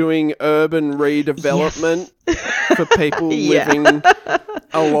city's doing urban redevelopment for people living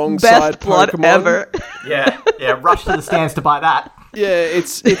alongside Best plot Pokemon. Ever. Yeah, rush to the stands to buy that. Yeah,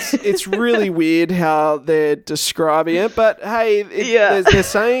 it's really weird how they're describing it, but hey, they're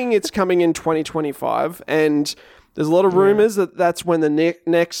saying it's coming in 2025, and there's a lot of rumors that that's when the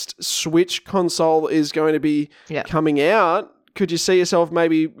next Switch console is going to be coming out. Could you see yourself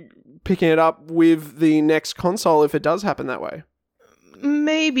maybe picking it up with the next console if it does happen that way.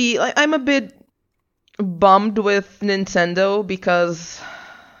 Maybe. I'm a bit bummed with Nintendo because,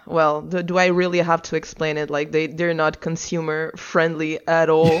 well, do I really have to explain it? Like, they're not consumer friendly at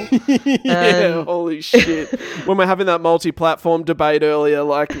all. Yeah, holy shit. When we're having that multi-platform debate earlier,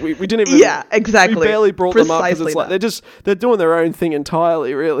 like, we didn't even... Yeah, exactly. We barely brought them up because it's Precisely like, they're doing their own thing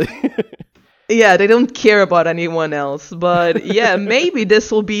entirely, really. Yeah, they don't care about anyone else. But yeah, maybe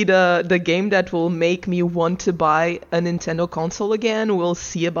this will be the game that will make me want to buy a Nintendo console again. We'll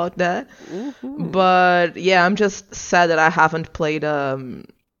see about that. Mm-hmm. But yeah, I'm just sad that I haven't played a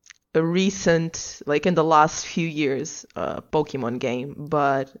recent, like in the last few years, Pokemon game.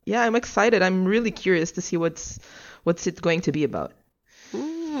 But yeah, I'm excited. I'm really curious to see what's it going to be about.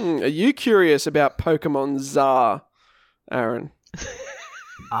 Are you curious about Pokemon Czar, Aaron?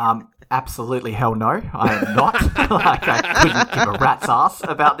 Absolutely hell no, I am not. Like, I couldn't give a rat's ass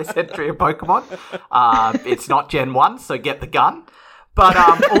about this entry of Pokemon. It's not Gen 1, so get the gun. But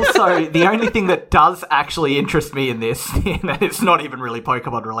also, the only thing that does actually interest me in this, and it's not even really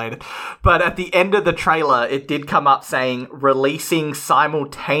Pokemon related, but at the end of the trailer, it did come up saying releasing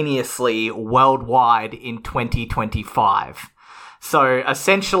simultaneously worldwide in 2025. So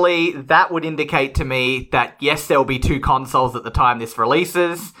essentially, that would indicate to me that yes, there will be 2 consoles at the time this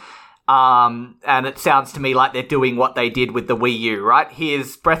releases. And it sounds to me like they're doing what they did with the Wii U, right?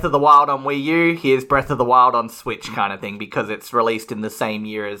 Here's Breath of the Wild on Wii U, here's Breath of the Wild on Switch kind of thing, because it's released in the same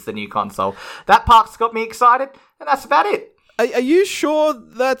year as the new console. That part's got me excited, and that's about it. Are you sure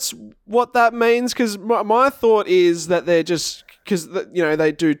that's what that means? Because my thought is that they're just... Because, you know,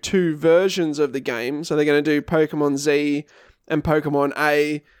 they do 2 versions of the game, so they're going to do Pokemon Z and Pokemon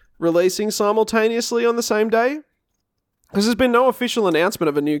A releasing simultaneously on the same day? Because there's been no official announcement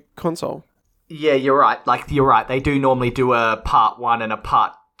of a new console. Yeah, you're right. You're right. They do normally do a part 1 and a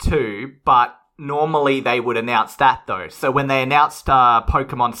part 2, but normally they would announce that, though. So when they announced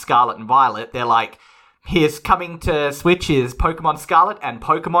Pokemon Scarlet and Violet, they're like, here's coming to Switch is Pokemon Scarlet and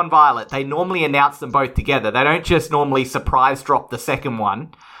Pokemon Violet. They normally announce them both together. They don't just normally surprise drop the second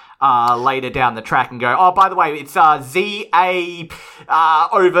one later down the track and go, oh, by the way, it's ZA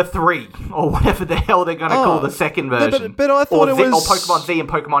over 3, or whatever the hell they're going to call the second version. But I thought it was... Or Pokemon Z and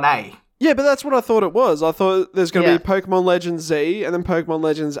Pokemon A. Yeah, but that's what I thought it was. I thought there's going to be Pokemon Legends Z and then Pokemon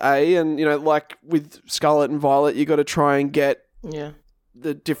Legends A, and, you know, like with Scarlet and Violet, you got to try and get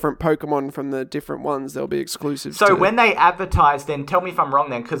the different Pokemon from the different ones. They'll be exclusive. So when they advertise, then tell me if I'm wrong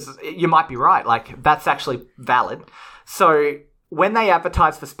then, because you might be right. Like, that's actually valid. So... when they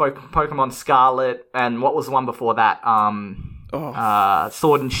advertised for Pokemon Scarlet, and what was the one before that?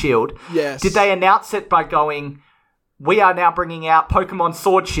 Sword and Shield. Yes. Did they announce it by going, we are now bringing out Pokemon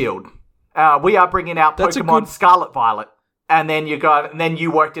Sword Shield. We are bringing out Pokemon Scarlet Violet. And then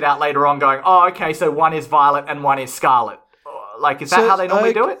you worked it out later on going, oh, okay, so one is Violet and one is Scarlet. Like, is that how they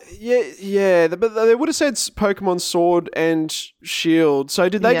normally do it? Yeah, but they would have said Pokemon Sword and Shield. So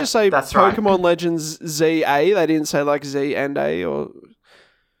did they just say Pokemon Legends ZA? They didn't say, like, Z and A, or...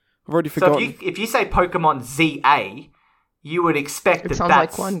 I've already forgotten. So if you say Pokemon ZA, you would expect that's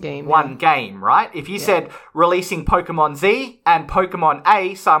like one game. One game, right? If you said releasing Pokemon Z and Pokemon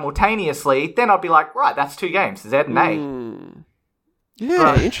A simultaneously, then I'd be like, right, that's 2 games, Z and A.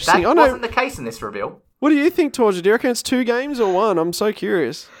 Yeah, interesting. That wasn't the case in this reveal. What do you think, Torja? Do you reckon it's 2 games or 1? I'm so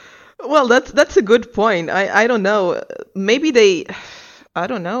curious. Well, that's a good point. I don't know. Maybe I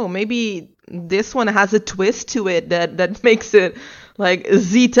don't know. Maybe this one has a twist to it that makes it like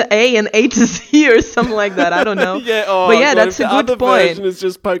Z to A and A to Z or something like that. I don't know. That's a good point. The other version is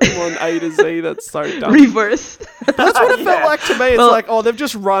just Pokemon A to Z. That's so dumb. Reverse. That's what it felt like to me. It's like, they've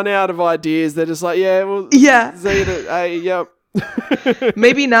just run out of ideas. They're just like, Z to A, yep.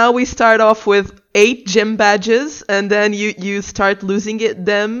 Maybe now we start off with 8 gym badges, and then you start losing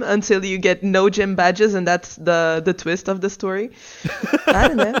them until you get no gym badges, and that's the twist of the story. I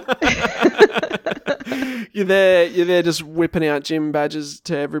don't know. You're there just whipping out gym badges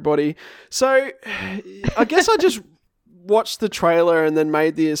to everybody. So I guess I just watched the trailer and then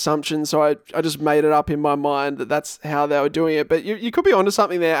made the assumption, so I just made it up in my mind that that's how they were doing it. But you could be onto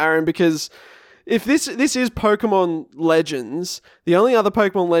something there, Aaron, because if this is Pokemon Legends, the only other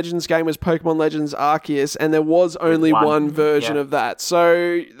Pokemon Legends game was Pokemon Legends Arceus, and there was only one version of that.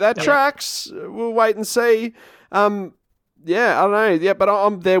 So that tracks. We'll wait and see. I don't know. Yeah, but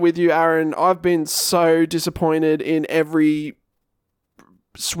I'm there with you, Aaron. I've been so disappointed in every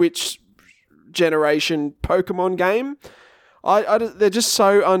Switch generation Pokemon game. They're just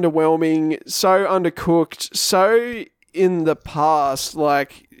so underwhelming, so undercooked, so in the past.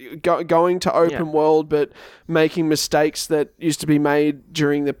 Like, going to open world, but making mistakes that used to be made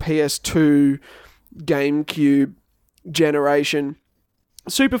during the PS2, GameCube generation.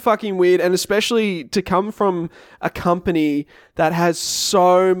 Super fucking weird, and especially to come from a company that has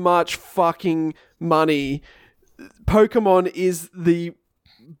so much fucking money. Pokemon is the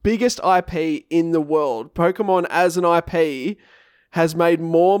biggest IP in the world. Pokemon as an IP has made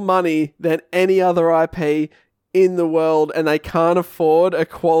more money than any other IP in the world, and they can't afford a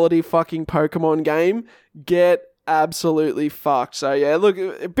quality fucking Pokemon game. Get absolutely fucked. So yeah, look,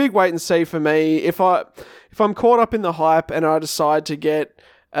 a big wait and see for me. If I'm caught up in the hype and I decide to get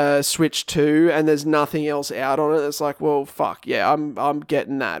Switch 2 and there's nothing else out on it, it's like, well, fuck yeah, I'm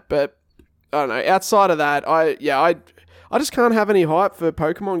getting that. But I don't know. Outside of that, I just can't have any hype for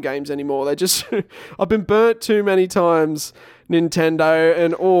Pokemon games anymore. They just I've been burnt too many times, Nintendo,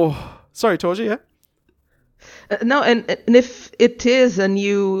 and sorry, Torji, yeah. No, and if it is a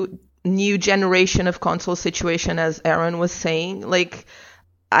new generation of console situation, as Aaron was saying, like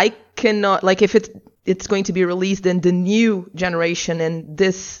I cannot, like if it's going to be released in the new generation and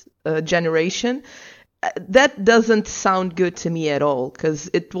this generation, that doesn't sound good to me at all, because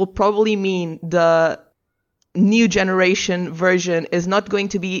it will probably mean the new generation version is not going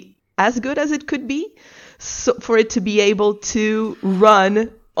to be as good as it could be, so for it to be able to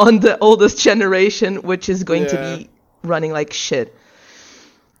run on the oldest generation, which is going to be running like shit.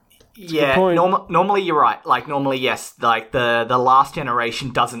 Yeah, normally you're right. Like, normally, yes, like the last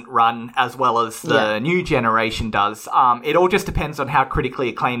generation doesn't run as well as the new generation does. It all just depends on how critically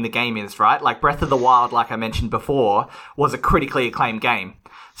acclaimed the game is, right? Like, Breath of the Wild, like I mentioned before, was a critically acclaimed game.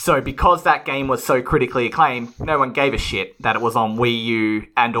 So because that game was so critically acclaimed, no one gave a shit that it was on Wii U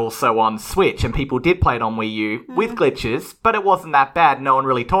and also on Switch, and people did play it on Wii U with glitches, but it wasn't that bad. No one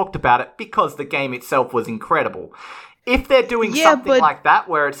really talked about it because the game itself was incredible. If they're doing something like that,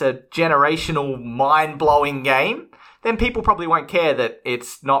 where it's a generational, mind-blowing game, then people probably won't care that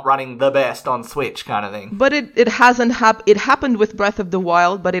it's not running the best on Switch, kind of thing. But it hasn't happened. It happened with Breath of the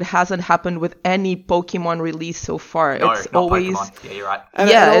Wild, but it hasn't happened with any Pokemon release so far. No, it's not always Pokemon. Yeah, you're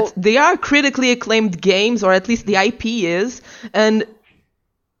right. They are critically acclaimed games, or at least the IP is, and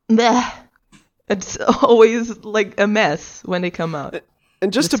it's always like a mess when they come out.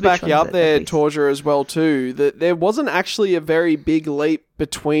 And just to back you up there, Torja, as well, too, that there wasn't actually a very big leap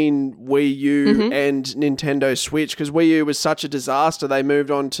between Wii U and Nintendo Switch, because Wii U was such a disaster, they moved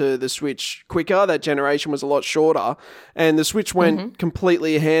on to the Switch quicker. That generation was a lot shorter. And the Switch went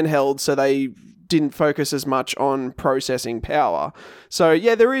completely handheld, so they didn't focus as much on processing power. So,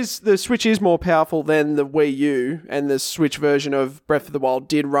 yeah, the Switch is more powerful than the Wii U, and the Switch version of Breath of the Wild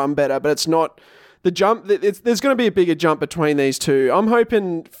did run better, but it's not... The jump, there's going to be a bigger jump between these two. I'm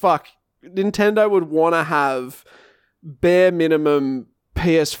hoping, Nintendo would want to have bare minimum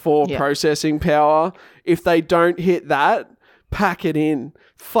PS4 processing power. If they don't hit that, pack it in.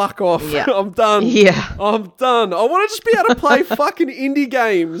 Fuck off. Yeah. I'm done. Yeah. I'm done. I want to just be able to play fucking indie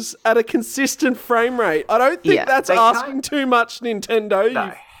games at a consistent frame rate. I don't think that's asking too much, Nintendo. No.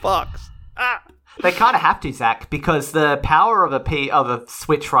 You fucks. They kind of have to, Zach, because the power of a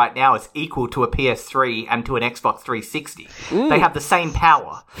Switch right now is equal to a PS3 and to an Xbox 360. They have the same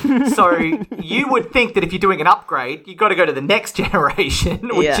power. So you would think that if you're doing an upgrade, you've got to go to the next generation,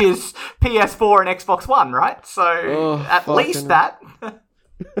 which is PS4 and Xbox One, right? So at least that.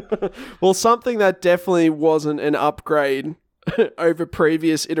 Well, something that definitely wasn't an upgrade over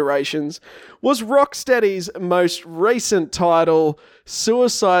previous iterations was Rocksteady's most recent title,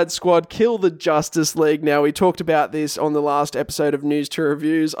 Suicide Squad Kill the Justice League. Now, we talked about this on the last episode of News to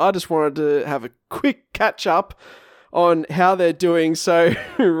Reviews. I just wanted to have a quick catch up on how they're doing. So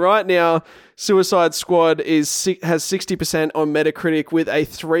right now, Suicide Squad has 60% on Metacritic with a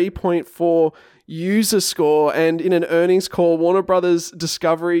 3.4 user score, and in an earnings call, Warner Brothers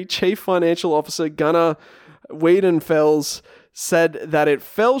Discovery Chief Financial Officer Gunnar Wiedenfels said that it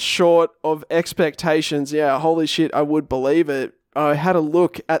fell short of expectations. Yeah, holy shit, I would believe it. I had a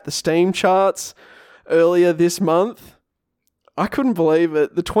look at the Steam charts earlier this month. I couldn't believe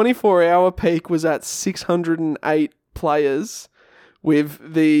it. The 24-hour peak was at 608 players,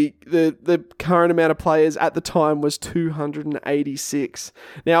 with the current amount of players at the time was 286.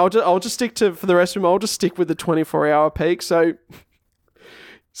 Now, I'll just stick to, for the rest of them, I'll just stick with the 24-hour peak. So,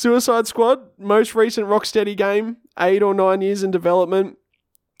 Suicide Squad, most recent Rocksteady game, 8 or 9 years in development,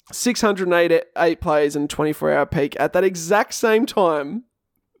 608 players and 24-hour peak. At that exact same time,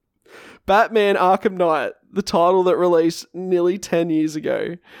 Batman Arkham Knight, the title that released nearly 10 years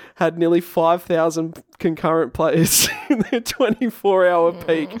ago, had nearly 5,000 concurrent players in their 24-hour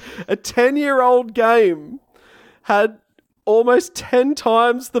peak. A 10-year-old game had almost 10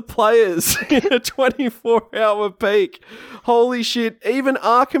 times the players in a 24-hour peak. Holy shit. Even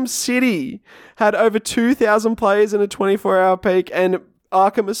Arkham City had over 2,000 players in a 24-hour peak, and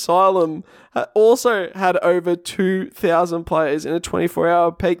Arkham Asylum also had over 2,000 players in a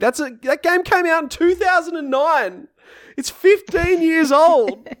 24-hour peak. That game came out in 2009. It's 15 years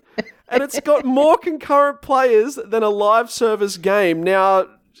old, and it's got more concurrent players than a live service game. Now,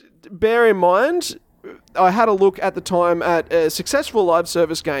 bear in mind, I had a look at the time at a successful live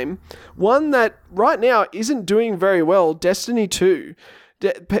service game, one that right now isn't doing very well, Destiny 2.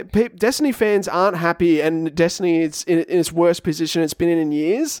 Destiny fans aren't happy, and Destiny is in its worst position it's been in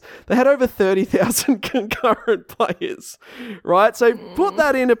years. They had over 30,000 concurrent players, right? So put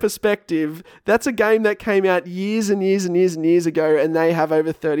that into perspective. That's a game that came out years and years and years and years ago, and they have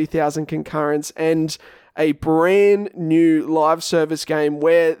over 30,000 concurrents, and a brand new live service game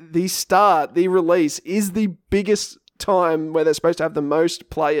where the release is the biggest time where they're supposed to have the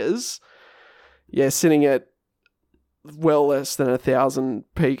most players. Yeah, sitting at well less than 1,000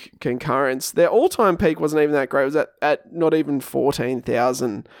 peak concurrence. Their all-time peak wasn't even that great. It was at not even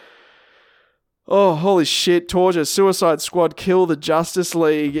 14,000. Oh, holy shit. Torture, Suicide Squad, Kill the Justice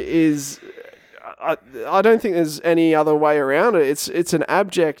League is... I don't think there's any other way around it. It's an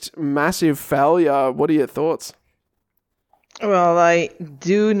abject, massive failure. What are your thoughts? Well, I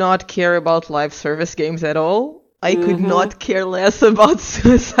do not care about live service games at all. I could not care less about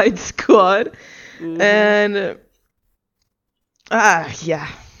Suicide Squad. And... yeah.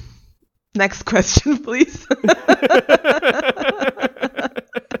 Next question, please.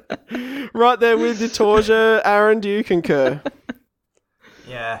 Right there with the Torja. Aaron, do you concur?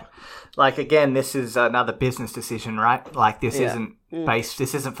 Yeah. Like, again, this is another business decision, right? Like, this isn't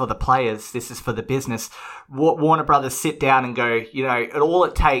this isn't for the players. This is for the business. Warner Brothers sit down and go, all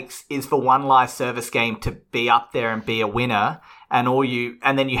it takes is for one live service game to be up there and be a winner. And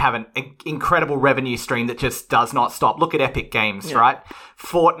then you have an incredible revenue stream that just does not stop. Look at Epic Games, right?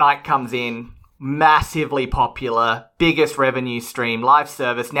 Fortnite comes in, massively popular, biggest revenue stream, live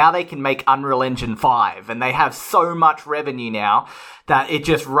service. Now they can make Unreal Engine 5, and they have so much revenue now that it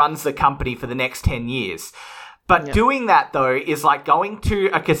just runs the company for the next 10 years. But doing that, though, is like going to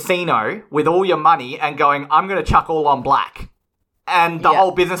a casino with all your money and going, I'm going to chuck all on black. And the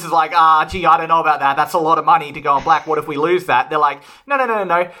whole business is like, gee, I don't know about that. That's a lot of money to go on black. What if we lose that? They're like,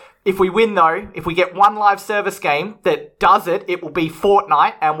 no. If we win, though, if we get one live service game that does it, it will be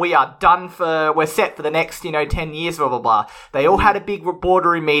Fortnite, and we are we're set for the next, 10 years, blah, blah, blah. They all had a big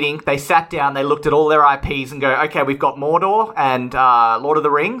boardroom meeting. They sat down, they looked at all their IPs and go, okay, we've got Mordor and Lord of the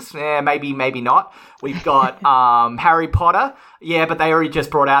Rings. Yeah, maybe not. We've got Harry Potter. Yeah, but they already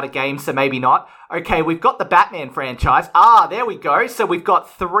just brought out a game, so maybe not. Okay, we've got the Batman franchise. There we go. So we've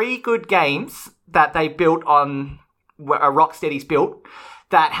got 3 good games that they built on, Rocksteady's built,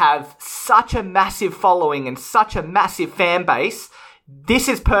 that have such a massive following and such a massive fan base. This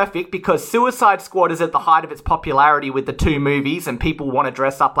is perfect because Suicide Squad is at the height of its popularity with the 2 movies, and people want to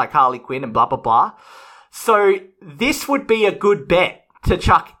dress up like Harley Quinn and blah, blah, blah. So this would be a good bet to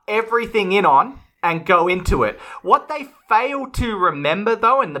chuck everything in on and go into it. What they fail to remember,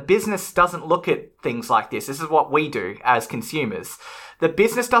 though, and the business doesn't look at things like this. This is what we do as consumers. The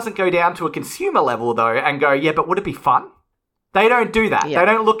business doesn't go down to a consumer level, though, and go, yeah, but would it be fun? They don't do that. Yeah. They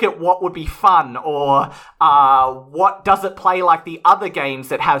don't look at what would be fun or what does it play like the other games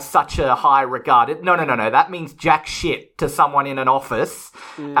that have such a high regard. No. That means jack shit to someone in an office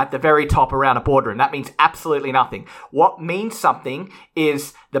at the very top around a boardroom. That means absolutely nothing. What means something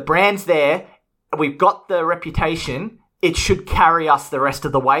is the brand's there. We've got the reputation. It should carry us the rest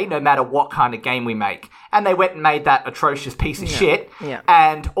of the way, no matter what kind of game we make. And they went and made that atrocious piece of shit. Yeah.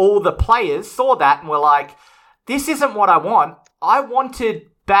 And all the players saw that and were like, this isn't what I want. I wanted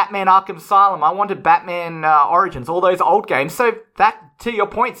Batman Arkham Asylum. I wanted Batman Origins, all those old games. So that, to your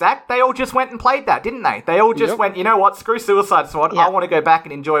point, Zach, they all just went and played that, didn't they? They all just went, you know what, screw Suicide Squad. I want to go back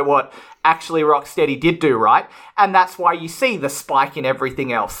and enjoy what actually Rocksteady did do, right? And that's why you see the spike in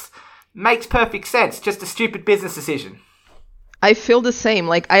everything else. Makes perfect sense. Just a stupid business decision. I feel the same.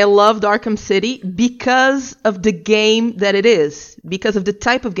 Like, I loved Arkham City because of the game that it is, because of the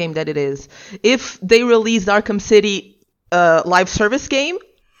type of game that it is. If they released Arkham City live service game,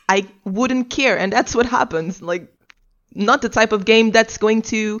 I wouldn't care. And that's what happens. Like, not the type of game that's going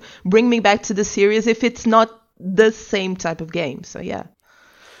to bring me back to the series if it's not the same type of game. So, yeah.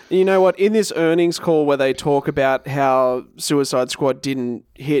 You know what? In this earnings call where they talk about how Suicide Squad didn't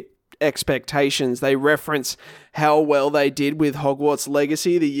hit expectations, they reference how well they did with Hogwarts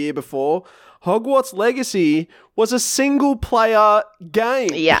Legacy the year before. Hogwarts Legacy was a single player game.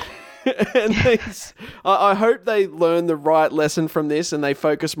 Yeah. And I hope they learn the right lesson from this and they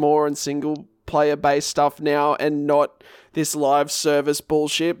focus more on single player based stuff now and not this live service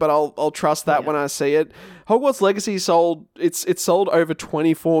bullshit, but I'll trust that when I see it. Hogwarts Legacy sold over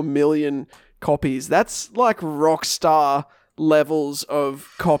 24 million copies. That's like Rockstar levels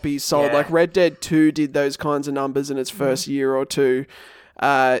of copies sold. Yeah. Like Red Dead 2 did those kinds of numbers in its first year or two.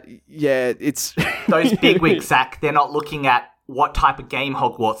 It's those bigwigs, Zach, they're not looking at what type of game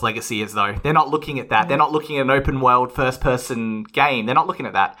Hogwarts Legacy is, though. They're not looking at that. They're not looking at an open world first person game. They're not looking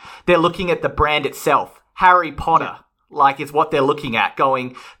at that. They're looking at the brand itself. Harry Potter. Like, is what they're looking at,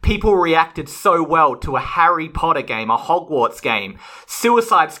 going, people reacted so well to a Harry Potter game, a Hogwarts game.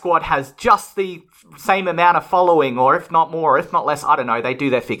 Suicide Squad has just the same amount of following, or if not more, if not less, I don't know, they do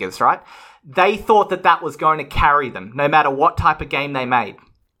their figures, right? They thought that was going to carry them, no matter what type of game they made.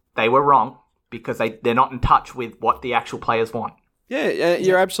 They were wrong, because they're not in touch with what the actual players want. Yeah,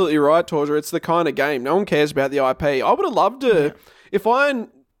 you're absolutely right, Torja. It's the kind of game. No one cares about the IP. I would have loved to, if I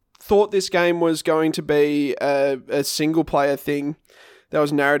thought this game was going to be a single player thing that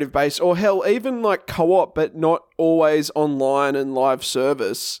was narrative based, or hell, even like co-op, but not always online and live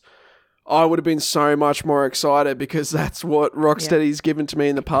service, I would have been so much more excited because that's what Rocksteady's given to me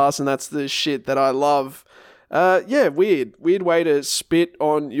in the past, and that's the shit that I love. Weird way to spit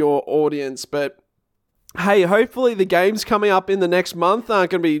on your audience, but hey, hopefully the games coming up in the next month aren't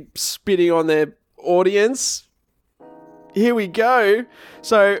going to be spitting on their audience. Here we go.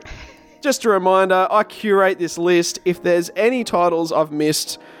 So, just a reminder, I curate this list. If there's any titles I've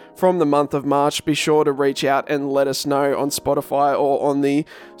missed from the month of March, be sure to reach out and let us know on Spotify or on the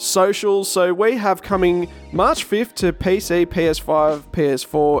socials. So we have coming March 5th to PC, PS5,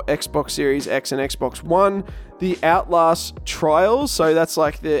 PS4, Xbox Series X and Xbox One, the Outlast Trials. So that's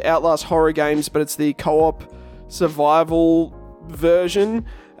like the Outlast horror games, but it's the co-op survival version.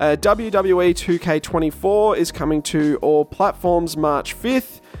 WWE 2K24 is coming to all platforms March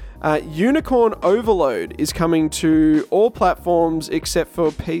 5th. Unicorn Overload is coming to all platforms except for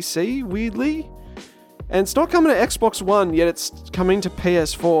PC, weirdly. And it's not coming to Xbox One, yet it's coming to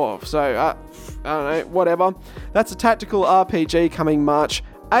PS4. So, I don't know, whatever. That's a tactical RPG coming March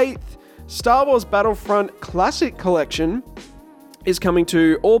 8th. Star Wars Battlefront Classic Collection is coming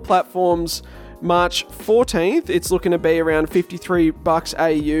to all platforms March 14th. It's looking to be around $53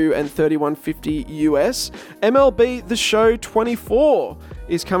 AU and $31.50 US. MLB The Show 24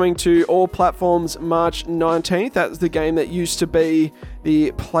 is coming to all platforms March 19th. That's the game that used to be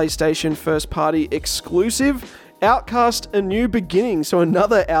the PlayStation first party exclusive. Outcast: A New Beginning, so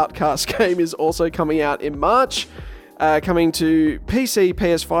another Outcast game, is also coming out in March. Coming to PC,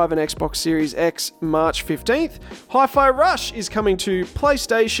 PS5 and Xbox Series X March 15th. Hi-Fi Rush is coming to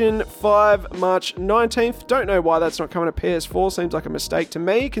PlayStation 5 March 19th. Don't know why that's not coming to PS4. Seems like a mistake to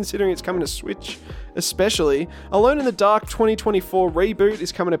me, considering it's coming to Switch especially. Alone in the Dark 2024 reboot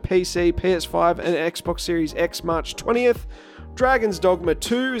is coming to PC, PS5 and Xbox Series X March 20th. Dragon's Dogma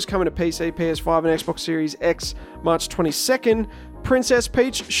 2 is coming to PC, PS5 and Xbox Series X March 22nd. Princess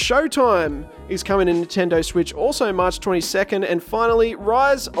Peach Showtime is coming to Nintendo Switch also March 22nd. And finally,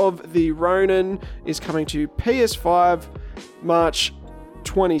 Rise of the Ronin is coming to PS5 March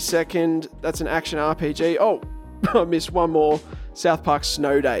 22nd. That's an action RPG. Oh, I missed one more. South Park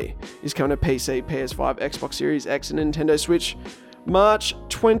Snow Day is coming to PC, PS5, Xbox Series X and Nintendo Switch March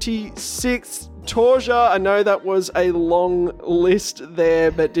 26th. Torja, I know that was a long list there,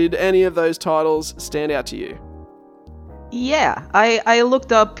 but did any of those titles stand out to you? Yeah, I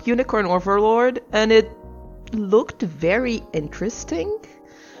looked up Unicorn Overlord and it looked very interesting.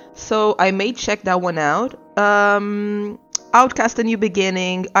 So I may check that one out. Outcast: A New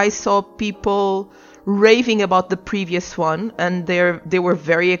Beginning. I saw people raving about the previous one and they were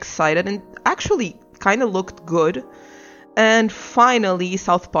very excited and actually kind of looked good. And finally,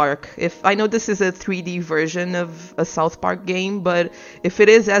 South Park. If I know this is a 3D version of a South Park game, but if it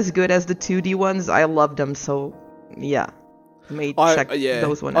is as good as the 2D ones, I love them. So yeah, may check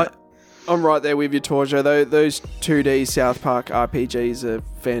those one out. I'm right there with you, Torja. Those 2D South Park RPGs are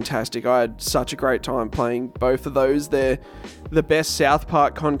fantastic. I had such a great time playing both of those. They're the best South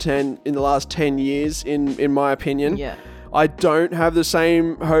Park content in the last 10 years, in my opinion. Yeah. I don't have the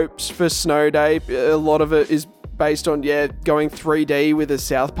same hopes for Snow Day. A lot of it is based on, going 3D with a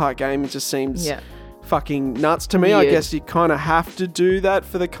South Park game. It just seems fucking nuts to me. Weird. I guess you kind of have to do that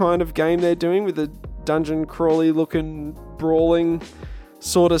for the kind of game they're doing with the dungeon crawly looking brawling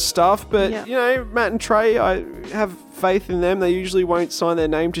sort of stuff. But, Matt and Trey, I have faith in them. They usually won't sign their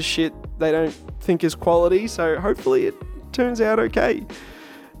name to shit they don't think is quality. So hopefully it turns out okay.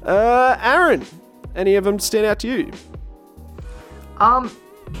 Aaron, any of them stand out to you?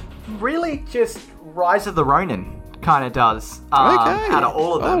 really just Rise of the Ronin kind of does. Okay. Out of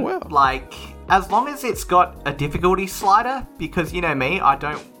all of them. Oh, wow. Like, as long as it's got a difficulty slider, because you know me, I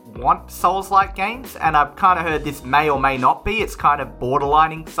don't want Souls-like games, and I've kind of heard this may or may not be. It's kind of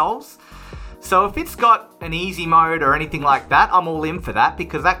borderlining Souls. So if it's got an easy mode or anything like that, I'm all in for that,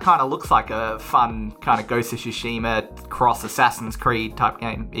 because that kind of looks like a fun kind of Ghost of Tsushima cross Assassin's Creed type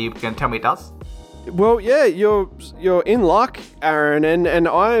game. Are you going to tell me it does? Well, yeah, you're in luck, Aaron, and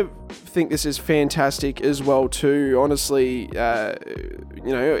I think this is fantastic as well too. Honestly,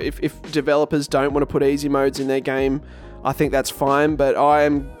 if developers don't want to put easy modes in their game, I think that's fine, but I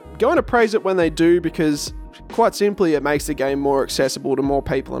am going to praise it when they do, because quite simply, it makes the game more accessible to more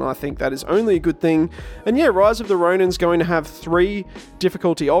people, and I think that is only a good thing. And yeah, Rise of the Ronin's going to have 3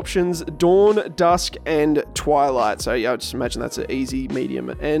 difficulty options: Dawn, Dusk, and Twilight. So yeah, I just imagine that's an easy, medium,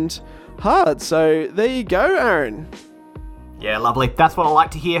 and hard. So there you go, Aaron. Yeah, lovely. That's what I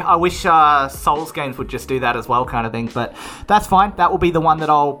like to hear. I wish Souls games would just do that as well, kind of thing. But that's fine. That will be the one that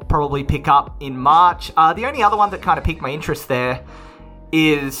I'll probably pick up in March. The only other one that kind of piqued my interest there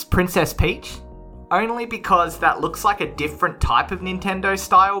is Princess Peach. Only because that looks like a different type of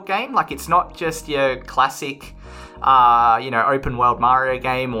Nintendo-style game. Like, it's not just your classic, open-world Mario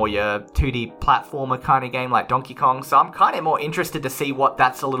game or your 2D platformer kind of game like Donkey Kong. So I'm kind of more interested to see what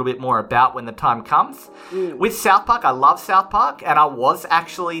that's a little bit more about when the time comes. With South Park, I love South Park, and I was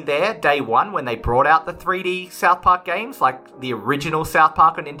actually there day one when they brought out the 3D South Park games, like the original South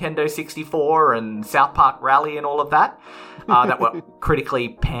Park on Nintendo 64 and South Park Rally and all of that. That were critically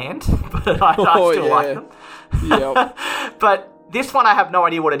panned, but I still like them. Yep. But this one, I have no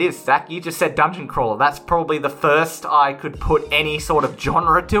idea what it is, Zach. You just said dungeon crawler. That's probably the first I could put any sort of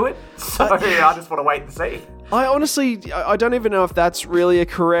genre to it. So I just want to wait and see. I don't even know if that's really a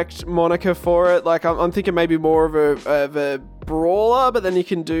correct moniker for it. Like, I'm thinking maybe more of a brawler, but then you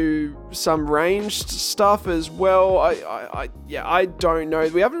can do some ranged stuff as well. I don't know.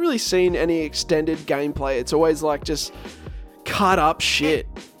 We haven't really seen any extended gameplay. It's always like just cut up shit.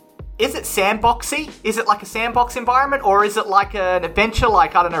 Is it sandboxy? Is it like a sandbox environment, or is it like an adventure,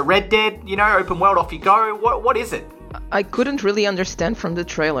 like, I don't know, Red Dead, open world, off you go? What is it? I couldn't really understand from the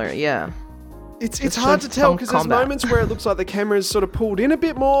trailer, yeah. It's hard to tell, because there's moments where it looks like the camera is sort of pulled in a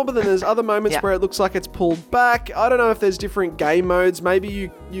bit more, but then there's other moments where it looks like it's pulled back. I don't know if there's different game modes.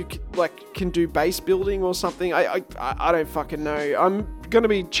 Maybe you can do base building or something. I don't fucking know. I'm going to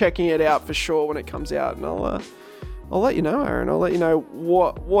be checking it out for sure when it comes out, and I'll let you know, Aaron. I'll let you know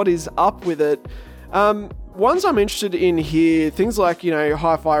what is up with it. Ones I'm interested in here, things like,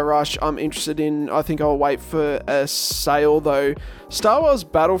 Hi-Fi Rush, I'm interested in. I think I'll wait for a sale, though. Star Wars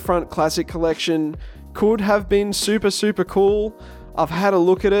Battlefront Classic Collection could have been super, super cool. I've had a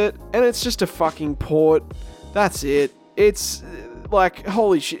look at it, and it's just a fucking port. That's it. It's, like,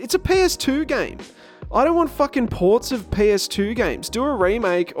 holy shit. It's a PS2 game. I don't want fucking ports of PS2 games. Do a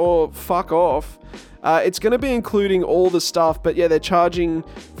remake or fuck off. It's going to be including all the stuff, but yeah, they're charging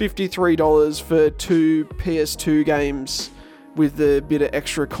 $53 for 2 PS2 games with the bit of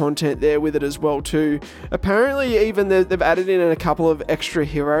extra content there with it as well too. Apparently, even they've added in a couple of extra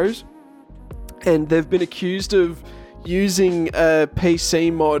heroes, and they've been accused of using a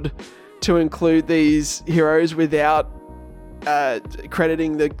PC mod to include these heroes without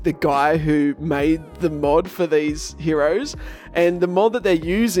crediting the guy who made the mod for these heroes. And the mod that they're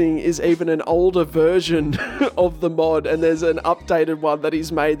using is even an older version of the mod, and there's an updated one that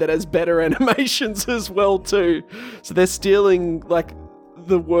he's made that has better animations as well too. So they're stealing like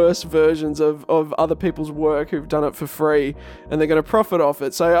the worst versions of other people's work who've done it for free, and they're going to profit off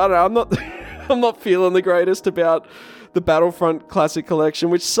it. So I don't know, I'm not feeling the greatest about the Battlefront Classic Collection,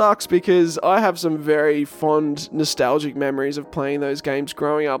 which sucks because I have some very fond nostalgic memories of playing those games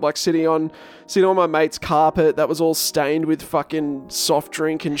growing up, like sitting on my mate's carpet that was all stained with fucking soft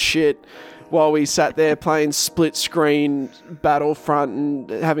drink and shit while we sat there playing split screen Battlefront and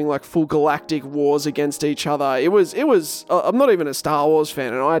having like full galactic wars against each other. It was I'm not even a Star Wars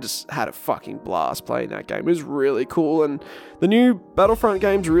fan, and I just had a fucking blast playing that game. It was really cool, and the new Battlefront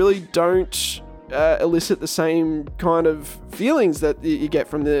games really don't elicit the same kind of feelings that you get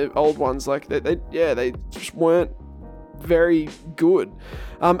from the old ones. Like they just weren't very good.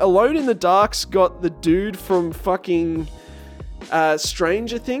 Alone in the Dark's got the dude from fucking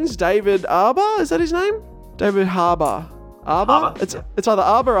Stranger Things, David Harbour, is that his name? David Harbour. Harbour? It's either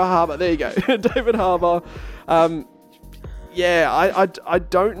Harbour or Harbour. There you go. David Harbour. I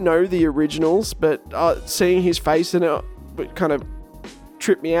don't know the originals, but seeing his face in it kind of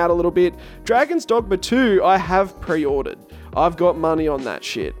tripped me out a little bit. Dragon's Dogma 2, I have pre-ordered. I've got money on that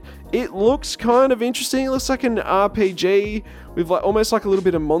shit. It looks kind of interesting. It looks like an RPG with like almost like a little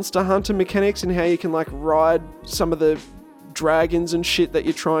bit of Monster Hunter mechanics and how you can like ride some of the dragons and shit that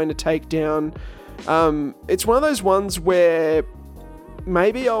you're trying to take down. It's one of those ones where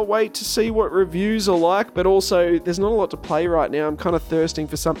maybe I'll wait to see what reviews are like, but also there's not a lot to play right now. I'm kind of thirsting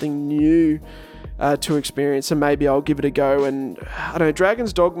for something new to experience, and maybe I'll give it a go. And I don't know,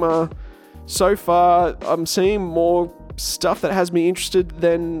 Dragon's Dogma, so far I'm seeing more stuff that has me interested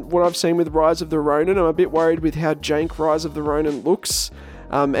than what I've seen with Rise of the Ronin. I'm a bit worried with how jank Rise of the Ronin looks,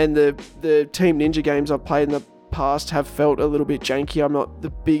 and the Team Ninja games I've played in the past have felt a little bit janky. I'm not the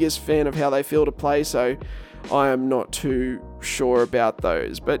biggest fan of how they feel to play, so I am not too sure about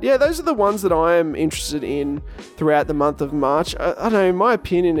those. But yeah, those are the ones that I am interested in throughout the month of March. I don't know, in my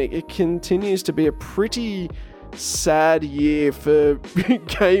opinion, it continues to be a pretty sad year for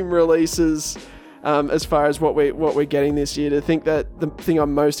game releases, as far as what we're getting this year. To think that the thing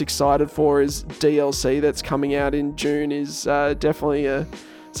I'm most excited for is DLC that's coming out in June is definitely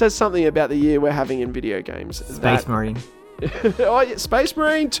says something about the year we're having in video games. Space Marine. Oh yeah, Space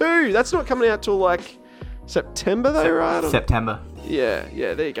Marine 2. That's not coming out till like September though, right? September. Yeah,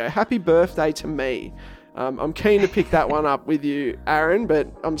 there you go. Happy birthday to me. I'm keen to pick that one up with you, Aaron,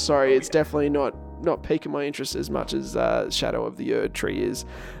 but I'm sorry, it's definitely not piquing my interest as much as Shadow of the Erdtree is.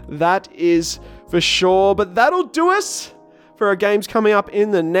 That is for sure. But that'll do us for our games coming up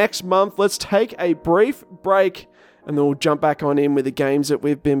in the next month. Let's take a brief break and then we'll jump back on in with the games that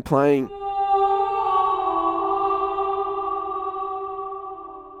we've been playing.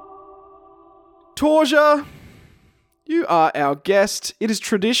 Torja, you are our guest. It is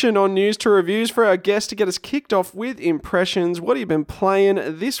tradition on News to Reviews for our guest to get us kicked off with impressions. What have you been playing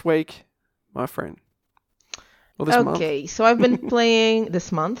this week, my friend? Well, this month. So I've been playing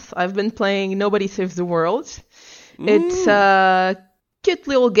this month. I've been playing Nobody Saves the World. It's a cute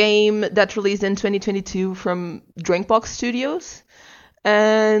little game that released in 2022 from Drinkbox Studios.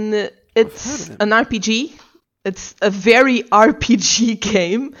 And it's an RPG. It's a very RPG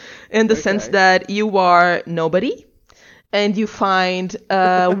game in the sense that you are nobody and you find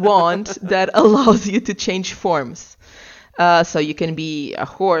a wand that allows you to change forms. So you can be a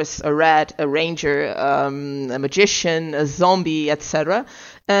horse, a rat, a ranger, a magician, a zombie, etc.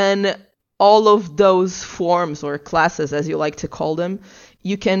 And all of those forms or classes, as you like to call them,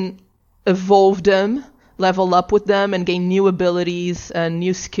 you can evolve them, level up with them, and gain new abilities and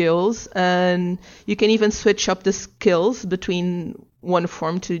new skills. And you can even switch up the skills between one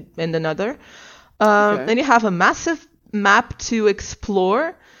form and another. And you have a massive map to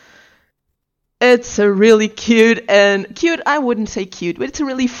explore. It's a really cute, I wouldn't say cute, but it's a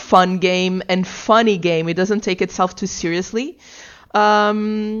really fun game and funny game. It doesn't take itself too seriously.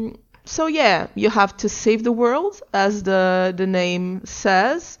 So yeah, you have to save the world, as the name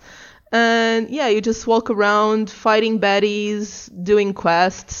says. And yeah, you just walk around fighting baddies, doing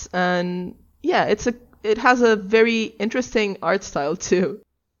quests, and yeah, it has a very interesting art style too.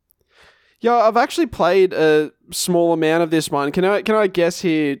 Yeah, I've actually played a small amount of this one. Can I guess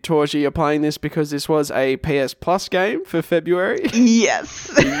here, Torji, you're playing this because this was a PS Plus game for February?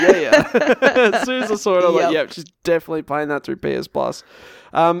 Yes. Yeah. As soon as I saw it, I was like, yep, she's definitely playing that through PS Plus.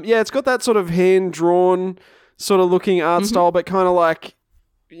 Yeah, it's got that sort of hand-drawn sort of looking art style, but kind of like,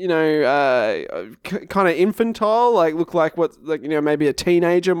 you know, kind of infantile, like look like what, like, you know, maybe a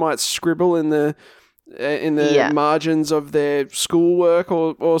teenager might scribble in the margins of their schoolwork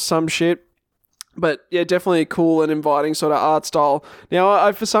or some shit. But yeah, definitely a cool and inviting sort of art style. Now,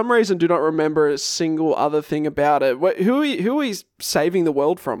 I for some reason do not remember a single other thing about it. Who are we saving the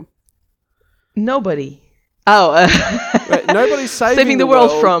world from? Nobody. Oh, Wait, nobody's saving the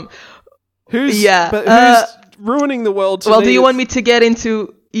world from. Who's ruining the world? Well, do you want me to get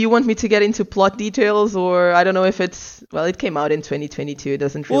into? You want me to get into plot details, or I don't know if it's... Well, it came out in 2022. It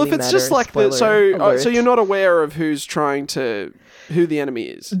doesn't really matter. Well, if it's just like so you're not aware of who the enemy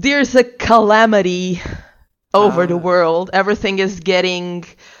is. There's a calamity over the world. Everything is getting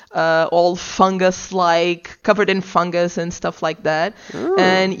all fungus-like, covered in fungus and stuff like that. Oh.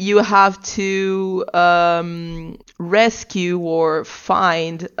 And you have to rescue or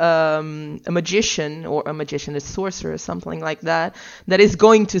find a magician, or a sorcerer, something like that is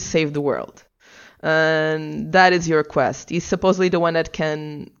going to save the world. And that is your quest. He's supposedly the one that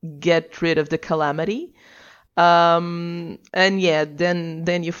can get rid of the calamity. And yeah,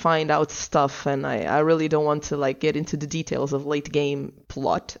 then you find out stuff, and I really don't want to like get into the details of late game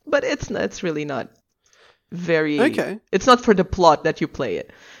plot, but it's really not very... Okay. It's not for the plot that you play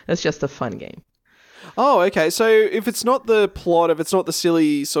it. It's just a fun game. Oh, okay. So if it's not the plot, if it's not the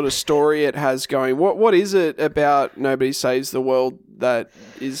silly sort of story it has going, what is it about Nobody Saves the World that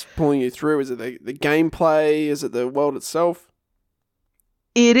is pulling you through? Is it the gameplay? Is it the world itself?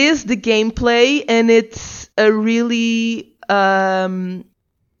 It is the gameplay, and it's a really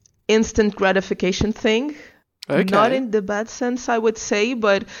instant gratification thing. Okay. Not in the bad sense, I would say,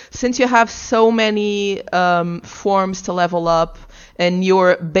 but since you have so many forms to level up, and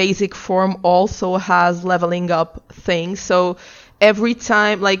your basic form also has leveling up things, so every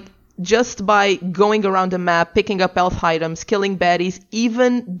time, like, just by going around the map, picking up health items, killing baddies,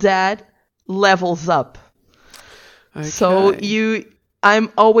 even that levels up. Okay. So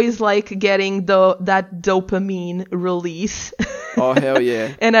I'm always like getting that dopamine release. Oh, hell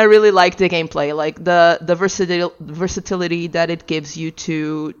yeah. And I really like the gameplay, like the versatility that it gives you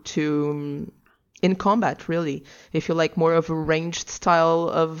to in combat, really. If you like more of a ranged style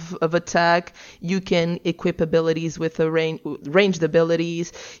of attack, you can equip abilities with ranged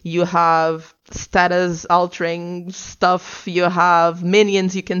abilities. You have status altering stuff. You have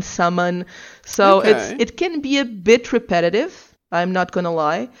minions you can summon. So it can be a bit repetitive, I'm not gonna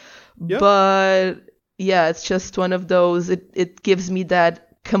lie. Yep. But yeah, it's just one of those, it gives me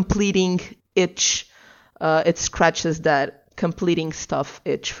that completing itch. It scratches that completing stuff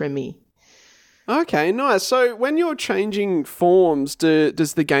itch for me. Okay, nice. So when you're changing forms,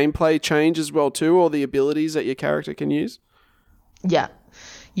 does the gameplay change as well too, or the abilities that your character can use? Yeah.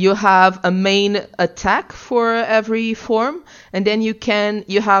 You have a main attack for every form, and then you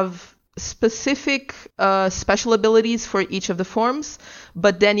have specific special abilities for each of the forms,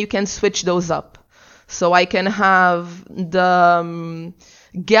 but then you can switch those up. So I can have the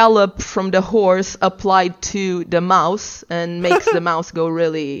gallop from the horse applied to the mouse and makes the mouse go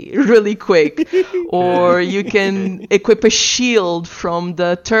really, really quick. Or you can equip a shield from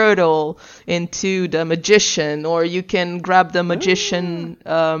the turtle into the magician, or you can grab the magician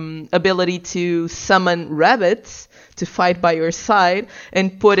ability to summon rabbits to fight by your side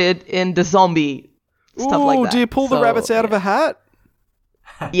and put it in the zombie. Stuff like that. Do you pull the rabbits out of a hat?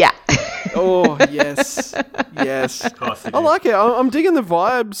 Yeah. Oh, yes. Yes. Of course I like it. I'm digging the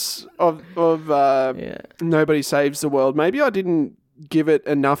vibes of Nobody Saves the World. Maybe I didn't give it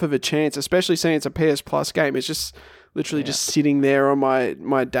enough of a chance, especially seeing it's a PS Plus game. It's just literally just sitting there on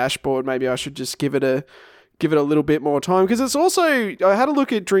my dashboard. Maybe I should just give it a little bit more time, because it's also, I had a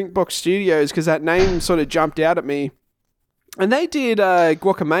look at Drinkbox Studios because that name sort of jumped out at me, and they did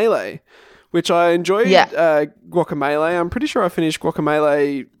Guacamelee, which I enjoyed. Guacamelee. I'm pretty sure I finished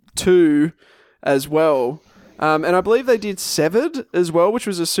Guacamelee 2 as well. And I believe they did Severed as well, which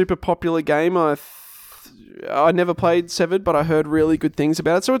was a super popular game. I never played Severed, but I heard really good things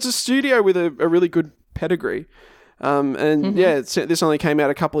about it. So it's a studio with a really good pedigree. This only came out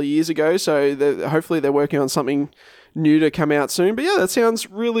a couple of years ago, so hopefully they're working on something new to come out soon. But yeah, that sounds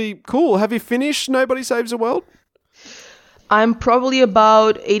really cool. Have you finished Nobody Saves the World? I'm probably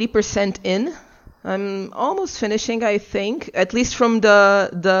about 80% in. I'm almost finishing, I think, at least from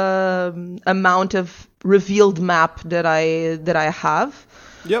the amount of revealed map that I have.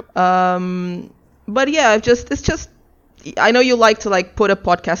 Yep. But yeah, it's just I know you like to like put a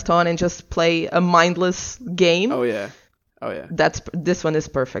podcast on and just play a mindless game. Oh yeah. This one is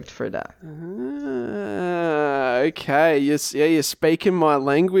perfect for that. Okay. You're speaking my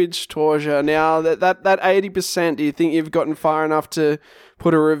language, Torja. Now that 80%, do you think you've gotten far enough to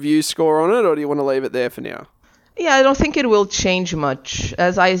put a review score on it, or do you want to leave it there for now? Yeah, I don't think it will change much.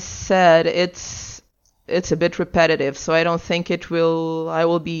 As I said, it's a bit repetitive, so I don't think I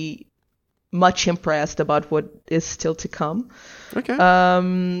will be much impressed about what is still to come. Okay.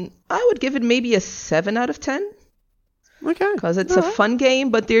 I would give it maybe a 7 out of 10. Okay. Because it's a fun game,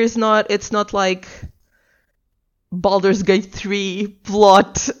 but it's not like Baldur's Gate 3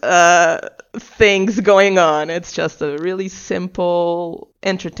 plot things going on. It's just a really simple,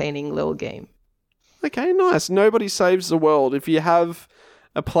 entertaining little game. Okay, nice. Nobody Saves the World. If you have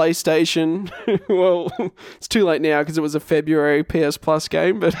a PlayStation, well, it's too late now because it was a February PS Plus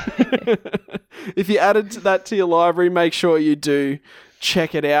game, but if you added that to your library, make sure you do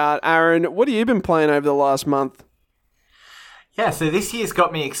check it out. Aaron, what have you been playing over the last month? Yeah, so this year's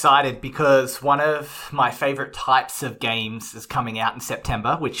got me excited because one of my favourite types of games is coming out in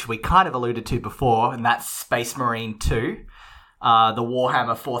September, which we kind of alluded to before, and that's Space Marine 2, the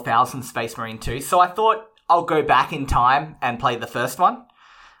Warhammer 4000 Space Marine 2. So I thought I'll go back in time and play the first one.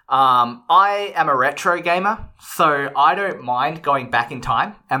 I am a retro gamer, so I don't mind going back in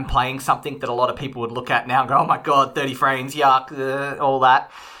time and playing something that a lot of people would look at now and go, oh my god, 30 frames, yuck, all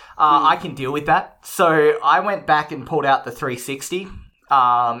that. I can deal with that. So I went back and pulled out the 360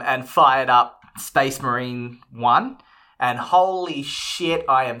 and fired up Space Marine 1 And holy shit,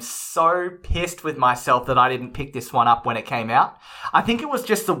 I am so pissed with myself that I didn't pick this one up when it came out. I think it was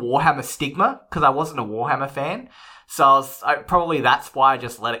just the Warhammer stigma, because I wasn't a Warhammer fan. So probably that's why I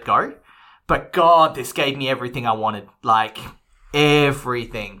just let it go. But God, this gave me everything I wanted. Like,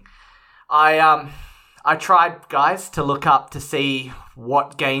 everything. I tried, guys, to look up to see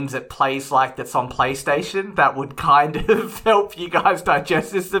what games it plays like that's on PlayStation. That would kind of help you guys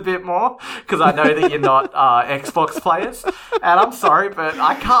digest this a bit more, because I know that you're not Xbox players. And I'm sorry, but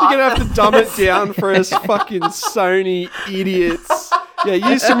I can't. You're going to have to dumb it down for us fucking Sony idiots. Yeah,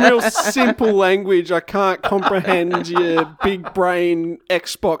 use some real simple language. I can't comprehend your big brain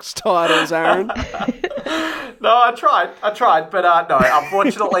Xbox titles, Aaron. No, I tried, but no,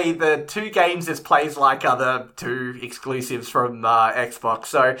 unfortunately the two games this plays like are the two exclusives from Xbox.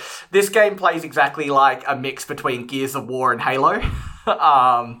 So this game plays exactly like a mix between Gears of War and Halo.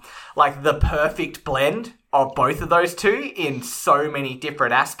 Like the perfect blend of both of those two in so many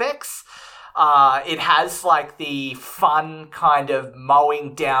different aspects. It has like the fun kind of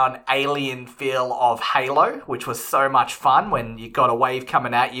mowing down alien feel of Halo, which was so much fun when you got a wave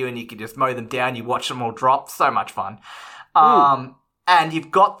coming at you and you could just mow them down. You watch them all drop. So much fun. And you've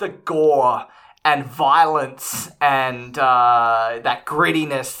got the gore and violence and that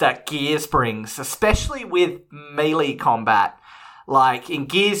grittiness that Gears brings, especially with melee combat. Like, in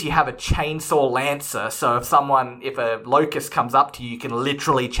Gears, you have a chainsaw lancer, so if a locust comes up to you, you can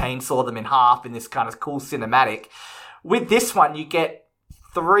literally chainsaw them in half in this kind of cool cinematic. With this one, you get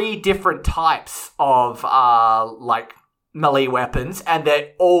 3 different types of, melee weapons, and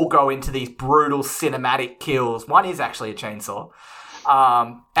they all go into these brutal cinematic kills. One is actually a chainsaw.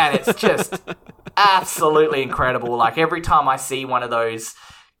 And it's just absolutely incredible. Like, every time I see one of those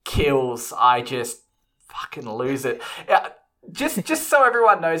kills, I just fucking lose it. Just so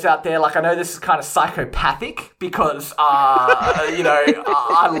everyone knows out there, like, I know this is kind of psychopathic because,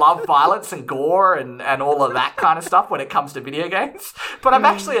 I love violence and gore and all of that kind of stuff when it comes to video games. But I'm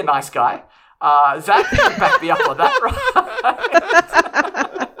actually a nice guy. Zach, you can back me up on that,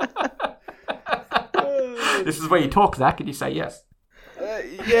 right? This is where you talk, Zach, and you say yes.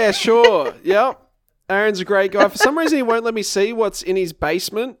 Yeah, sure. Yep. Aaron's a great guy. For some reason, he won't let me see what's in his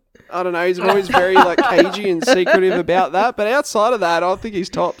basement. I don't know. He's always very cagey and secretive about that. But outside of that, I think he's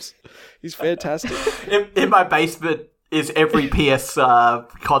tops. He's fantastic. In my basement is every PS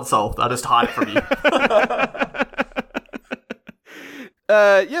console. I just hide it from you.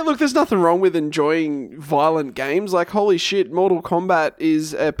 Yeah, look, there's nothing wrong with enjoying violent games. Like, holy shit, Mortal Kombat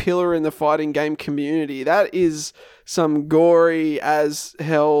is a pillar in the fighting game community. That is some gory as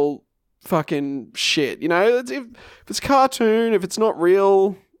hell fucking shit. You know, if it's cartoon, if it's not